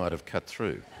more you might have cut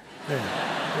through.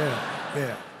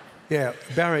 Yeah.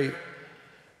 Barry,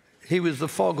 he was the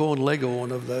foghorn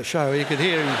leghorn of the show. You could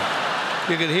hear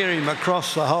him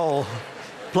across the whole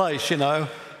place, you know,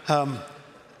 and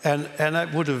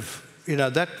that would have, you know,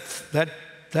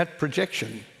 that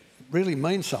projection really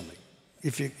means something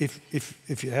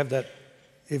if you have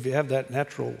that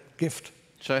natural gift.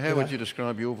 So how would you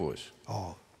describe your voice?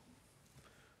 Oh,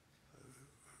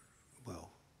 well,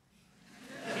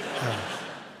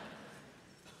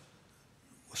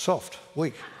 soft,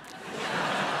 weak.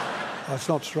 It's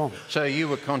not strong. So you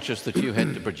were conscious that you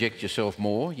had to project yourself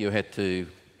more, you had to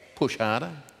push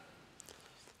harder?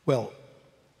 Well,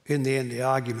 in the end, the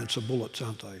arguments are bullets,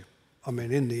 aren't they? I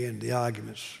mean, in the end, the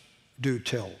arguments do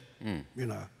tell, you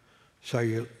know. So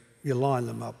you line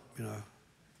them up, you know.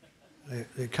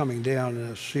 They're coming down in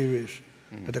a series,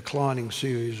 a declining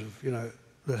series of, you know,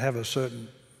 that have a certain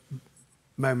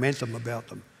momentum about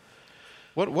them.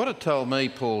 What it told me,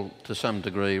 Paul, to some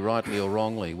degree, rightly or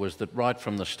wrongly, was that right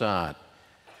from the start,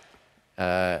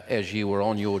 as you were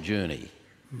on your journey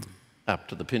up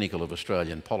to the pinnacle of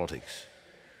Australian politics,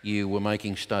 you were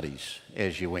making studies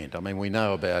as you went. I mean, we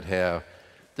know about how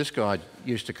this guy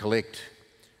used to collect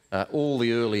all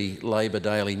the early Labor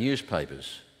daily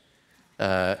newspapers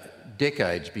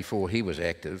decades before he was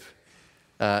active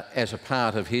as a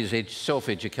part of his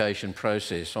self-education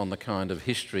process on the kind of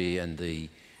history and the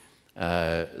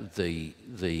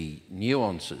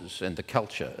nuances and the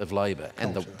culture of Labor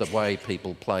and the way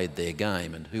people played their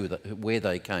game and where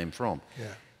they came from. Yeah.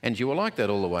 And you were like that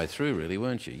all the way through, really,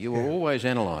 weren't you? You were always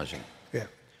analysing. Yeah,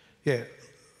 yeah.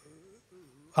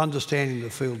 Understanding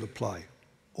the field of play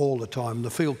all the time.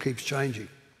 The field keeps changing,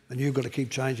 and you've got to keep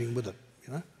changing with it.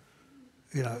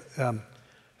 You know,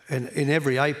 and in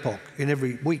every epoch, in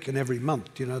every week, in every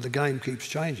month, you know, the game keeps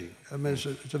changing. I mean,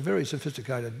 it's a very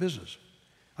sophisticated business.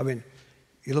 I mean,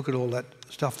 you look at all that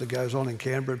stuff that goes on in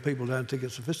Canberra, and people don't think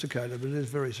it's sophisticated, but it is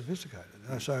very sophisticated.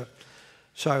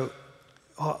 So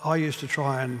I used to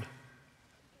try and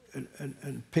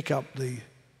pick up the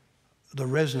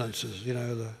resonances, you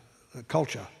know, the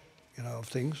culture, you know, of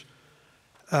things.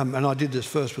 And I did this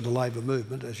first with the Labor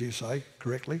movement, as you say,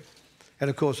 correctly. And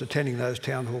of course, attending those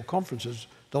town hall conferences.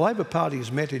 The Labor Party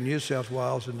has met in New South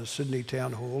Wales in the Sydney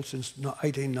Town Hall since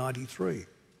 1893.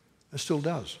 It still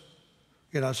does.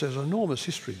 You know, so there's enormous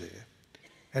history there.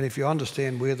 And if you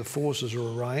understand where the forces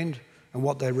are arraigned and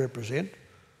what they represent,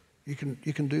 you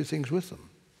can do things with them.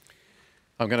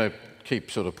 I'm going to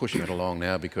keep sort of pushing it along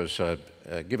now because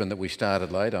given that we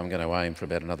started late, I'm going to aim for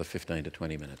about another 15 to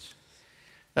 20 minutes.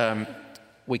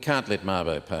 We can't let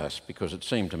Mabo pass because it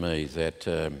seemed to me that,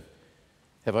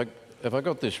 have I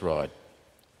got this right?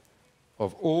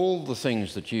 Of all the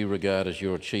things that you regard as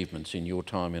your achievements in your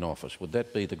time in office, would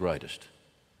that be the greatest?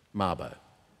 Mabo.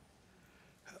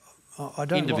 I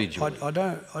don't individually. I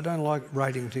don't like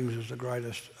rating things as the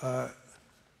greatest. I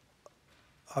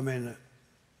mean,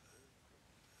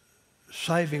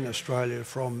 saving Australia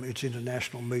from its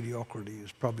international mediocrity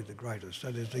is probably the greatest.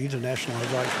 That is the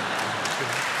internationalisation.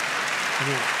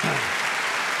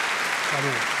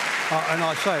 And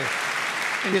I say,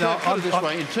 put it this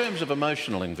way, in terms of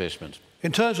emotional investment.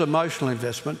 In terms of emotional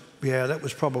investment, yeah, that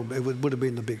was probably, it would have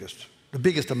been the biggest. The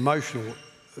biggest emotional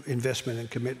investment and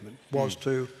commitment was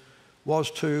to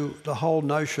the whole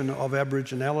notion of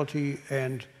Aboriginality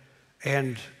and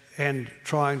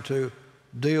trying to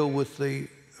deal with the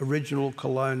original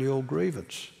colonial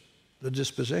grievance, the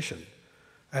dispossession.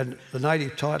 And the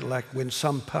Native Title Act went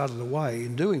some part of the way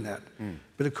in doing that.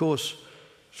 But of course,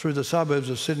 through the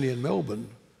suburbs of Sydney and Melbourne,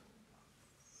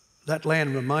 that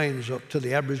land remains to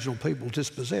the Aboriginal people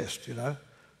dispossessed, you know.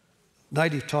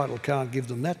 Native title can't give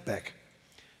them that back.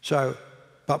 So,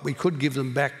 but we could give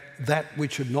them back that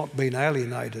which had not been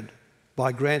alienated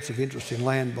by grants of interest in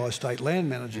land by state land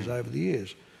managers over the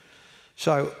years.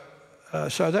 So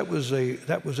that was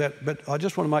that. But I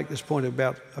just want to make this point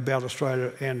about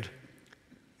Australia and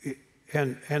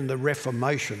the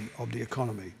reformation of the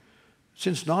economy.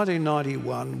 Since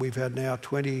 1991, we've had now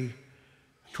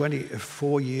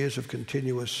 24 years of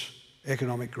continuous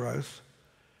economic growth.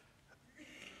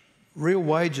 Real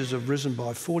wages have risen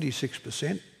by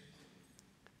 46%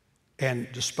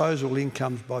 and disposable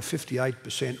incomes by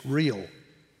 58% real.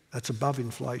 That's above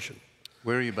inflation.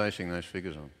 Where are you basing those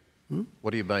figures on?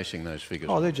 What are you basing those figures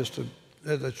on? They're just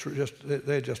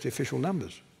the official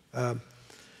numbers.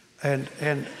 And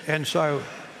so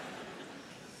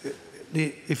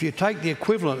if you take the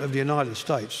equivalent of the United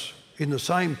States in the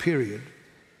same period,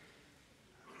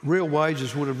 real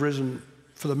wages would have risen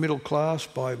for the middle class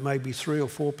by maybe 3 or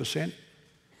 4%.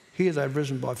 Here they've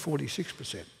risen by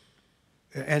 46%.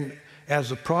 And as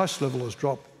the price level has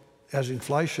dropped, as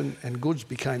inflation and goods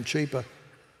became cheaper,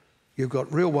 You've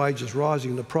got real wages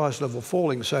rising, the price level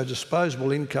falling, so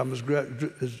disposable income has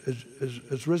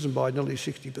risen by nearly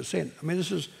 60%. I mean,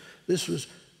 this was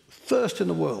first in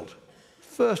the world,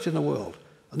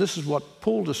 and this is what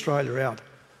pulled Australia out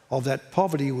of that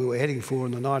poverty we were heading for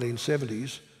in the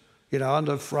 1970s. You know,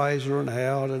 under Fraser and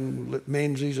Howard and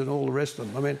Menzies and all the rest of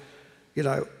them. I mean, you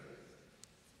know,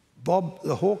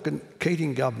 the Hawke and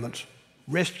Keating governments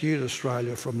rescued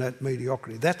Australia from that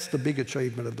mediocrity. That's the big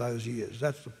achievement of those years.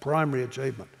 That's the primary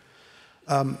achievement.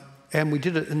 And we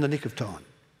did it in the nick of time,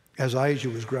 as Asia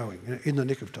was growing, in the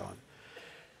nick of time.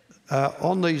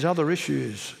 On these other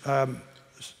issues... I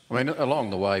mean,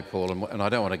 along the way, Paul, and I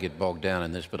don't want to get bogged down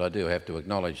in this, but I do have to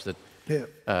acknowledge that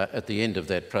at the end of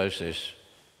that process,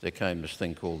 there came this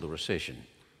thing called the recession.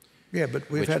 Yeah, but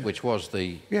which was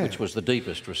the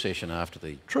deepest recession after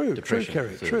the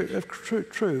Depression.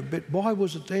 True. But why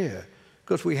was it there?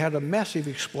 Because we had a massive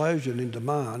explosion in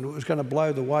demand. It was going to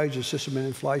blow the wages system and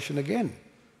inflation again.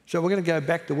 So we're going to go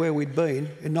back to where we'd been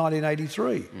in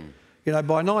 1983. You know,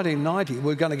 by 1990,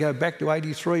 we're going to go back to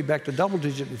 83, back to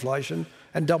double-digit inflation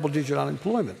and double-digit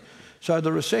unemployment. So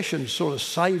the recession sort of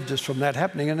saved us from that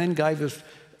happening and then gave us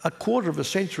a quarter of a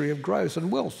century of growth and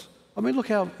wealth. I mean, look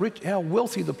how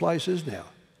wealthy the place is now.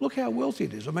 Look how wealthy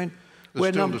it is. I mean,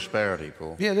 there's still disparity,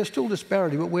 Paul. Yeah, there's still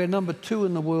disparity, but we're number 2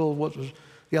 in the world. What was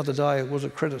the other day? Was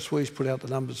it Credit Suisse put out the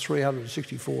numbers?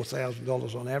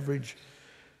 $364,000 on average.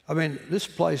 I mean, this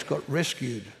place got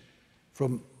rescued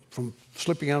from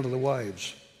slipping under the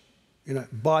waves, you know,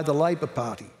 by the Labor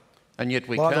Party. And yet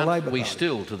we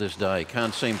still to this day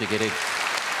can't seem to get it.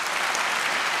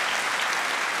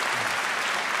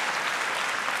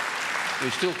 We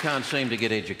still can't seem to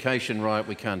get education right,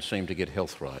 we can't seem to get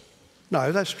health right.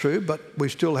 No, that's true, but we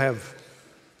still have,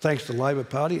 thanks to the Labor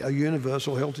Party, a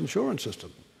universal health insurance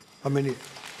system. I mean,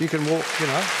 you can walk, you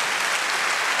know.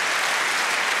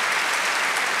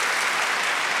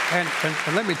 And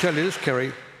let me tell you this,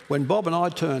 Kerry, when Bob and I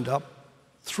turned up,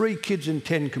 3 kids in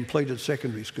 10 completed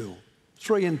secondary school.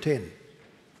 3 in 10.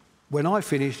 When I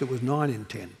finished, it was 9 in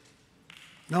 10.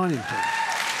 9 in 10.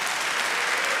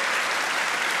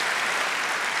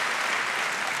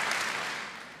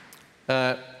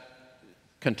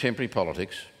 Contemporary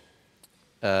politics.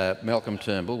 Malcolm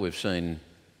Turnbull, we've seen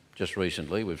just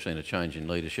recently, we've seen a change in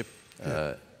leadership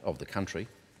of the country,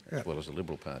 as well as the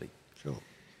Liberal Party. Sure.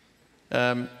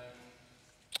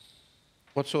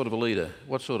 What sort of a leader,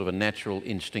 what sort of a natural,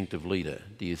 instinctive leader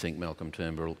do you think Malcolm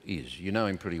Turnbull is? You know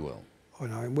him pretty well. I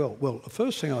know him well. Well, the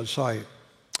first thing I'd say,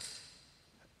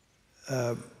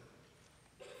 to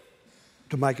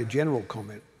make a general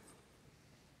comment,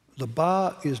 the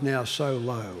bar is now so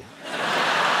low.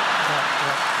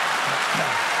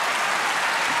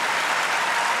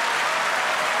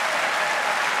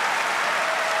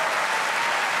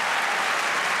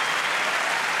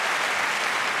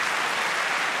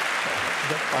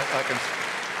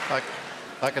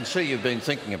 I can see you've been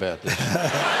thinking about this.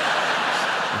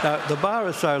 No, the bar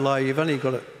is so low, you've only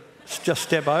got to just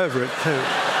step over it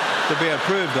to be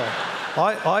approved of.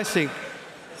 I think,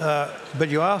 but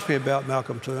you asked me about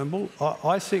Malcolm Turnbull.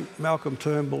 I think Malcolm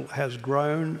Turnbull has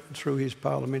grown through his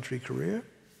parliamentary career.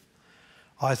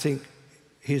 I think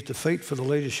his defeat for the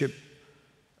leadership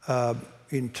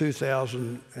in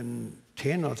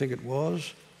 2010, I think it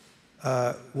was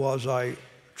a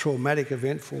traumatic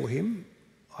event for him.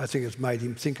 I think it's made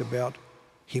him think about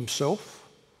himself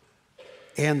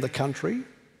and the country,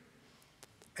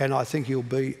 and I think he'll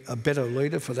be a better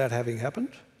leader for that having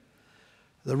happened.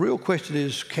 The real question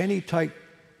is, can he take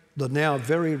the now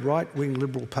very right-wing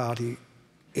Liberal Party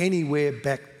anywhere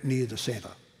back near the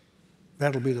centre?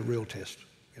 That'll be the real test,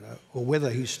 you know, or whether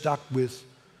he's stuck with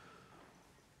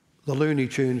the Looney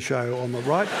Tunes show on the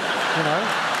right, you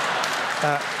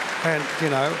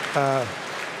know,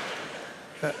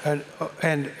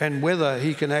 and whether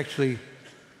he can actually,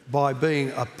 by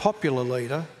being a popular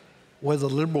leader, whether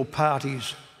the Liberal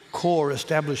Party's core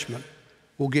establishment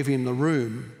will give him the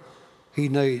room he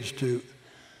needs to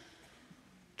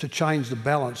change the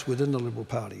balance within the Liberal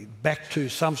Party back to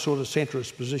some sort of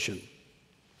centrist position.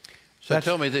 So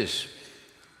tell me this,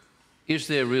 is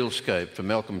there real scope for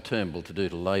Malcolm Turnbull to do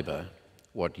to Labor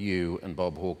what you and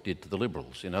Bob Hawke did to the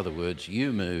Liberals? In other words,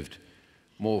 you moved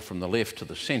more from the left to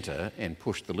the centre and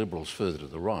pushed the Liberals further to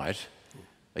the right.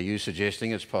 Are you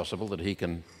suggesting it's possible that he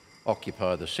can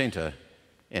occupy the centre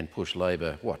and push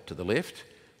Labor, what, to the left,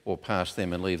 or pass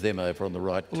them and leave them over on the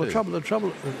right too? Well, the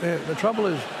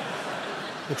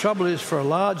trouble is, for a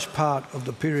large part of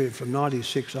the period from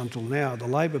 '96 until now, the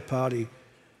Labor Party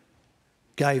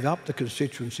gave up the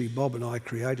constituency Bob and I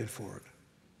created for it.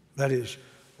 That is,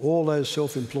 all those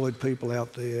self-employed people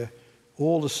out there,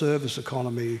 all the service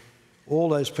economy, all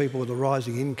those people with the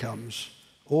rising incomes,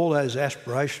 all those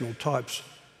aspirational types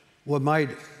were made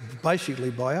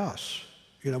basically by us.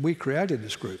 You know, we created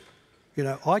this group. You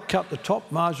know, I cut the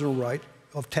top marginal rate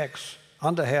of tax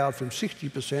under Howard from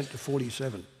 60% to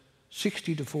 47.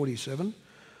 60 to 47.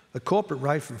 The corporate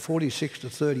rate from 46 to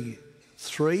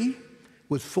 33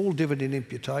 with full dividend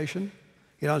imputation,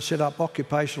 you know, and set up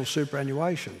occupational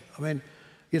superannuation. I mean,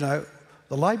 you know,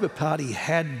 the Labor Party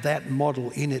had that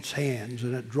model in its hands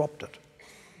and it dropped it.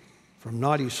 From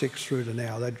 96 through to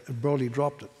now, they broadly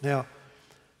dropped it. Now,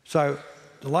 so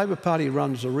the Labor Party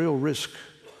runs the real risk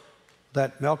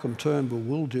that Malcolm Turnbull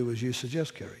will do as you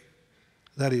suggest, Kerry.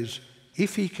 That is,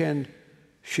 if he can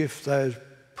shift those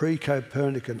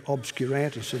pre-Copernican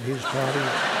obscurantists in his party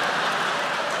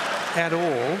at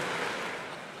all,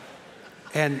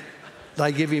 and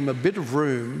they give him a bit of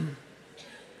room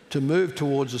to move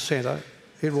towards the centre,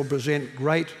 it will present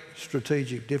great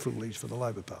strategic difficulties for the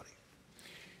Labor Party.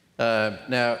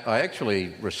 Now, I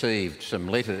actually received some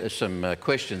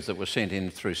questions that were sent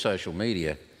in through social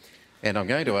media, and I'm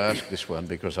going to ask this one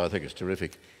because I think it's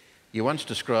terrific. You once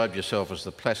described yourself as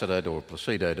the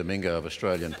Placido Domingo of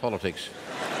Australian politics.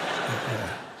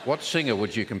 What singer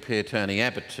would you compare Tony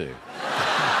Abbott to?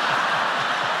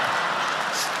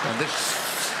 And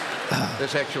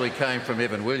this actually came from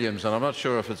Evan Williams, and I'm not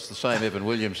sure if it's the same Evan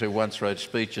Williams who once wrote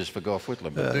speeches for Gough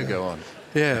Whitlam, but do go on.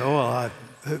 Yeah,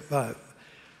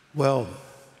 well,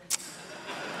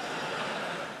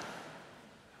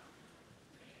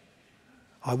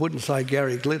 I wouldn't say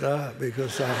Gary Glitter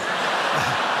because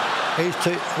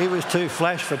he was too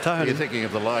flash for Tony. You're thinking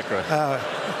of the Lycra.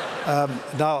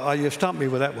 No, you stumped me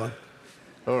with that one.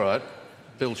 All right.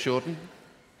 Bill Shorten?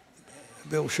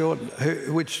 Bill Shorten.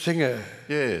 Which singer?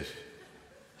 Yes.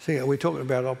 Singer? Are we talking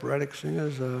about operatic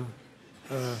singers?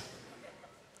 I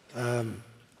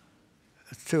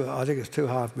think it's too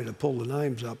hard for me to pull the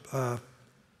names up.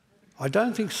 I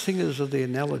don't think singers are the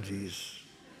analogies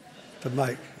to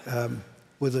make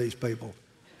with these people.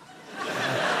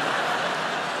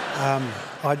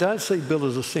 I don't see Bill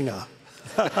as a singer.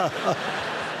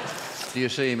 Do you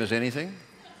see him as anything?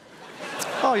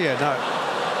 Oh, yeah, no.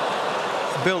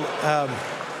 Bill,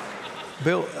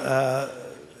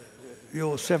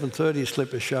 your 7:30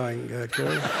 slip is showing,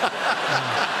 Kerry.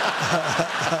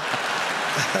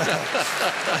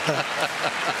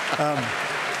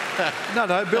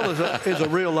 No, Bill is a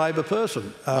real Labor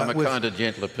person. I'm a kinder,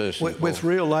 gentler person. With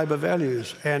real Labor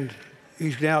values, and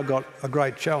he's now got a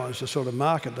great challenge to sort of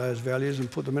market those values and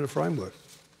put them in a framework.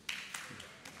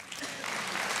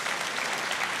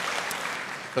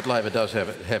 But Labor does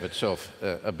have itself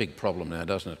a big problem now,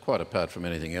 doesn't it? Quite apart from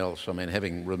anything else. I mean,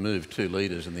 having removed two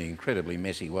leaders in the incredibly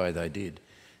messy way they did,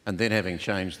 and then having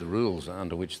changed the rules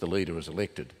under which the leader is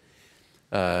elected,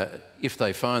 if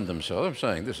they find themselves, I'm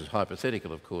saying this is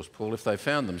hypothetical, of course, Paul, if they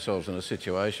found themselves in a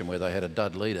situation where they had a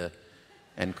dud leader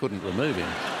and couldn't remove him,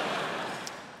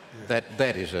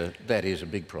 that is a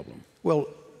big problem. Well,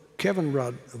 Kevin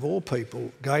Rudd, of all people,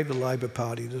 gave the Labor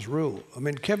Party this rule. I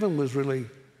mean, Kevin was really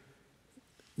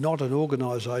not an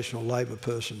organisational Labor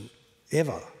person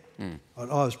ever. I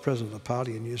was president of the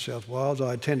party in New South Wales.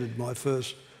 I attended my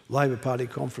first Labor Party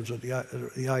conference at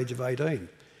the age of 18.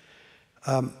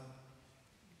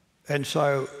 And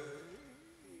so,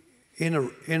 in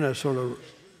a sort of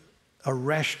a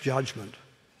rash judgment,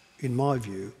 in my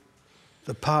view,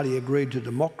 the party agreed to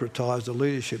democratise the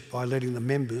leadership by letting the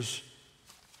members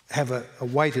have a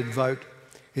weighted vote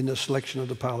in the selection of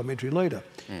the parliamentary leader.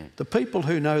 The people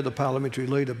who know the parliamentary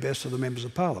leader best are the members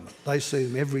of parliament. They see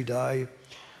them every day.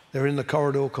 They're in the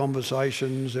corridor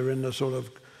conversations. They're in the sort of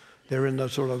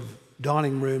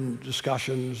dining room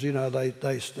discussions. You know,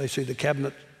 they see the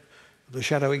cabinet, the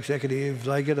shadow executive.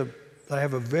 They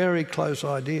have a very close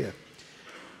idea.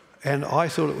 And I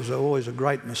thought it was always a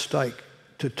great mistake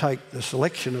to take the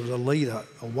selection of the leader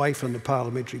away from the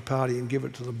parliamentary party and give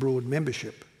it to the broad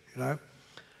membership. You know.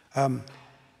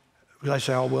 They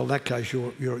say, oh, well, in that case,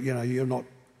 you're not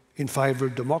in favour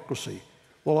of democracy.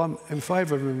 Well, I'm in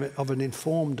favour of an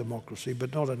informed democracy,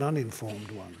 but not an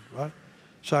uninformed one, right?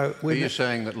 So are you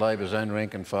saying that Labor's own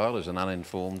rank and file is an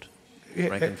uninformed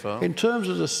rank and file? In terms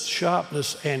of the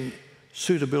sharpness and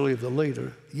suitability of the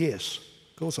leader, yes.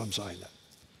 Of course I'm saying that.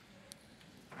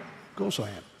 Of course I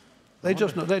am. They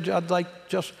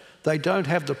don't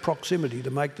have the proximity to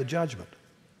make the judgment.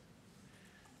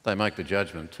 They make the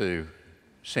judgment to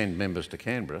send members to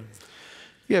Canberra.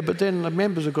 Yeah, but then the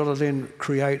members have got to then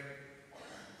create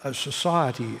a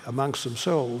society amongst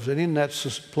themselves, and in that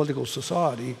political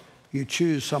society, you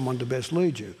choose someone to best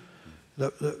lead you.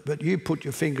 But you put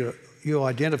your finger, you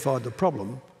identified the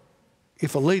problem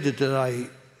if a leader today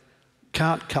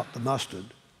can't cut the mustard,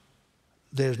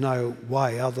 there's no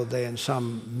way other than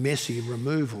some messy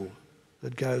removal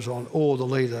that goes on, or the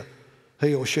leader,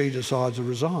 he or she decides to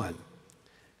resign.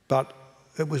 But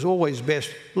it was always best,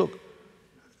 look,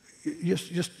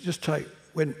 just take,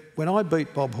 when I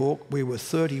beat Bob Hawke, we were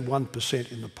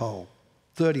 31% in the poll,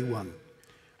 31.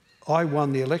 I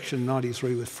won the election in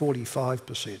 93 with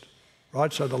 45%,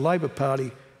 right? So the Labor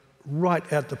Party, right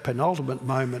at the penultimate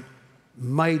moment,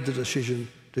 made the decision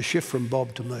to shift from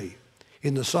Bob to me.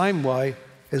 In the same way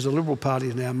as the Liberal Party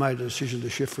has now made a decision to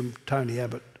shift from Tony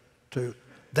Abbott to...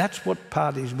 That's what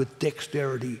parties with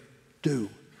dexterity do.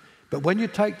 But when you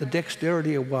take the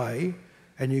dexterity away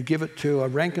and you give it to a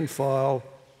rank and file,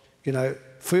 you know,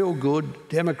 feel-good,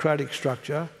 democratic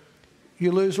structure,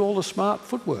 you lose all the smart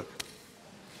footwork.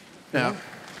 Now,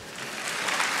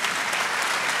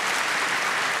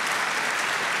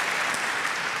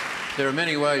 there are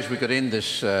many ways we could end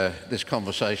this, this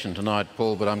conversation tonight,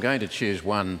 Paul, but I'm going to choose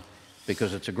one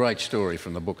because it's a great story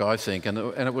from the book, I think, and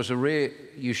it was a rare...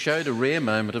 You showed a rare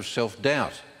moment of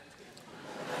self-doubt.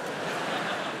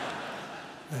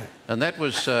 And that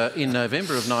was in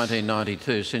November of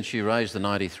 1992, since you raised the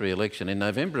 93 election. In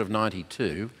November of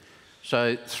 92,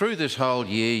 so through this whole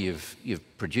year,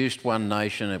 you've produced One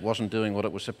Nation. It wasn't doing what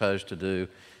it was supposed to do,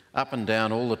 up and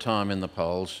down all the time in the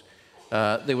polls.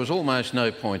 There was almost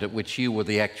no point at which you were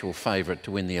the actual favourite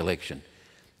to win the election.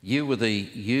 You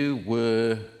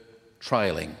were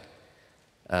trailing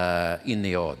in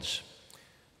the odds.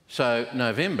 So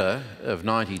November of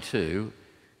 92,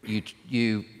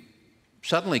 you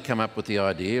suddenly come up with the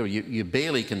idea, or you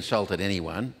barely consulted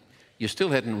anyone. You still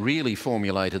hadn't really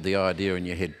formulated the idea in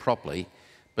your head properly,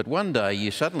 but one day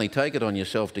you suddenly take it on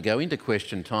yourself to go into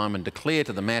question time and declare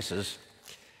to the masses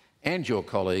and your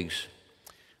colleagues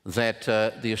that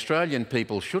the Australian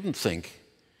people shouldn't think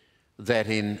that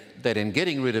in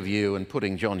getting rid of you and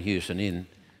putting John Hewson in,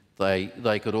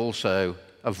 they could also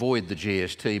avoid the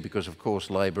GST because, of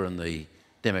course, Labor and the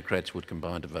Democrats would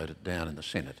combine to vote it down in the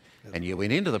Senate. And you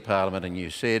went into the Parliament and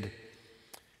you said,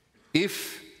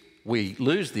 if we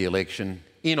lose the election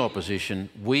in opposition,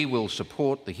 we will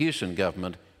support the Hewson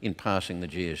government in passing the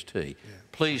GST. Yeah.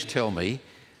 Please tell me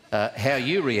how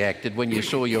you reacted when you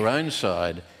saw your own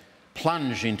side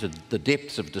plunge into the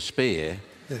depths of despair,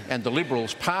 yeah, and the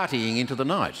Liberals partying into the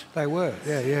night. They were,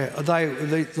 yeah.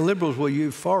 The Liberals were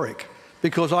euphoric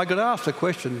because I got asked a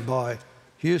question by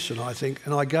Hewson, I think,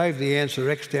 and I gave the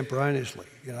answer extemporaneously,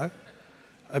 you know.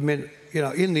 I mean, you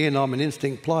know, in the end, I'm an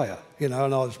instinct player, you know,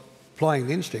 and I was playing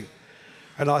the instinct.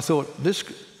 And I thought,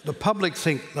 the public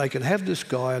think they can have this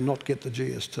guy and not get the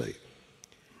GST.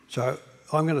 So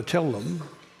I'm going to tell them,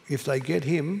 if they get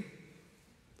him,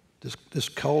 this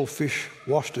cold fish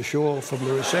washed ashore from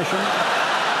the recession,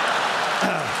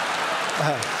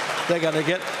 they're going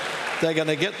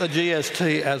to get the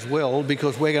GST as well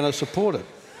because we're going to support it.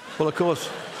 Well, of course,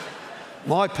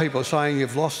 my people are saying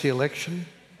you've lost the election.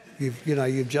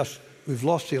 We've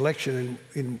lost the election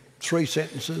in 3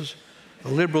 sentences. The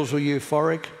Liberals were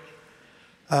euphoric.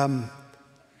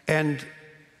 And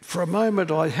for a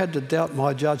moment, I had to doubt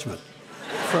my judgment.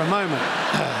 For a moment.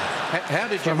 How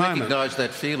did you recognise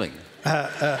that feeling?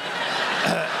 And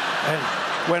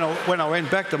when I went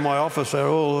back to my office, they're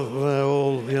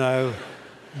all you know,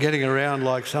 getting around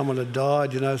like someone had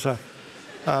died, you know. So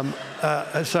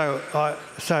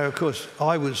of course,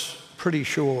 I was pretty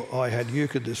sure I had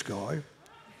euchred this guy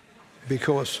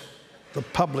because the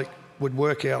public would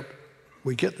work out,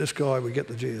 we get this guy, we get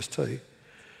the GST.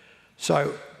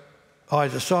 So I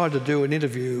decided to do an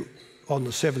interview on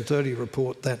the 7:30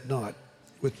 report that night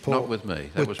with Paul. Not with me.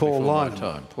 That was Paul before my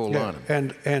time. Paul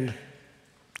Lynham.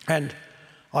 And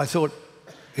I thought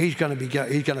he's going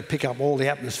to pick up all the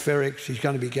atmospherics. He's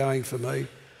going to be going for me.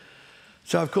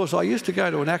 So of course I used to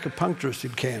go to an acupuncturist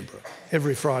in Canberra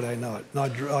every Friday night, and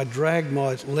I dragged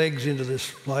my legs into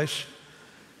this place,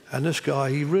 and this guy,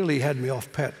 he really had me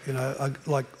off pat. You know,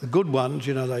 like the good ones,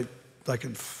 you know, they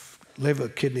can liver,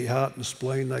 kidney, heart, and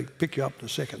spleen. They pick you up in a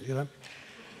second, you know.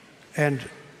 And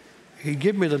he'd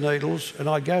give me the needles, and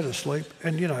I'd go to sleep,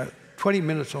 and, you know, 20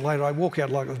 minutes or later, I'd walk out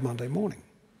like it was Monday morning.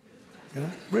 You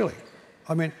know, really.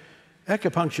 I mean,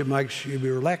 acupuncture makes you be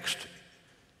relaxed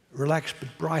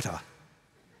but brighter,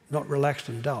 not relaxed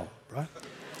and dull, right?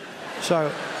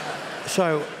 So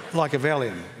like a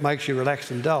Valium, makes you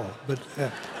relaxed and dull. But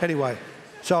anyway,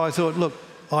 so I thought, look,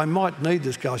 I might need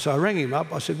this guy. So I rang him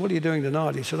up. I said, what are you doing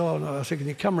tonight? He said, oh, no. I said, can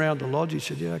you come round to lodge? He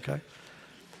said, yeah, OK.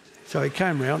 So he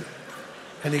came round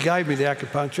and he gave me the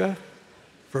acupuncture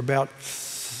for about,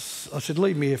 I said,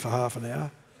 leave me here for half an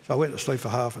hour. So I went to sleep for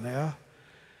half an hour.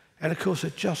 And of course,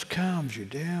 it just calms you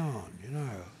down, you know.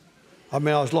 I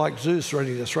mean, I was like Zeus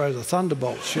ready to throw the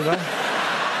thunderbolts, you know.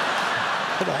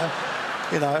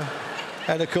 you know.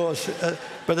 And of course,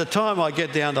 by the time I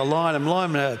get down to Lynham,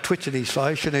 Lynham twitching his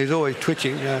face, and he's always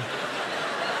twitching.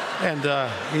 And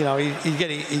you know, he's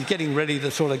getting ready to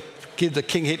sort of give the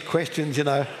king hit questions, you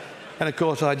know. And of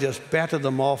course, I just battered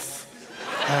them off.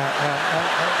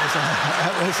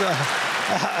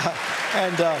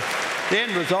 And the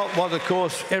end result was, of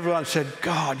course, everyone said,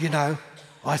 "God, you know,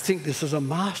 I think this is a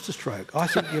masterstroke. I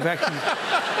think you've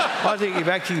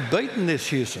actually beaten this,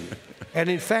 Houston." And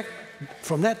in fact,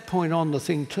 from that point on, the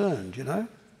thing turned. You know,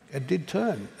 it did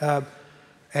turn.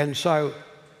 And so,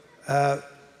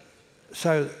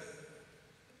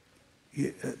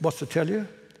 what's to tell you?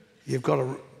 You've got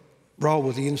to roll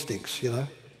with the instincts. You know,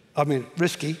 I mean,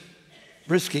 risky,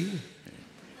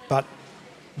 but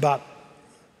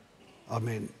I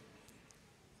mean.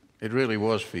 It really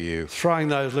was for you. Throwing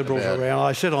those Liberals around.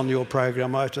 I said on your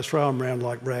program, I used to throw them around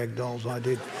like rag dolls. I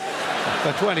did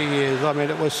for 20 years. I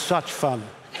mean, it was such fun.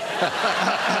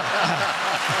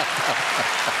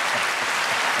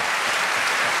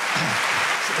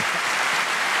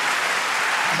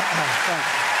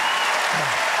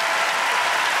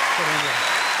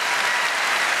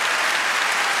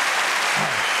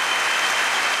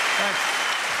 Thanks.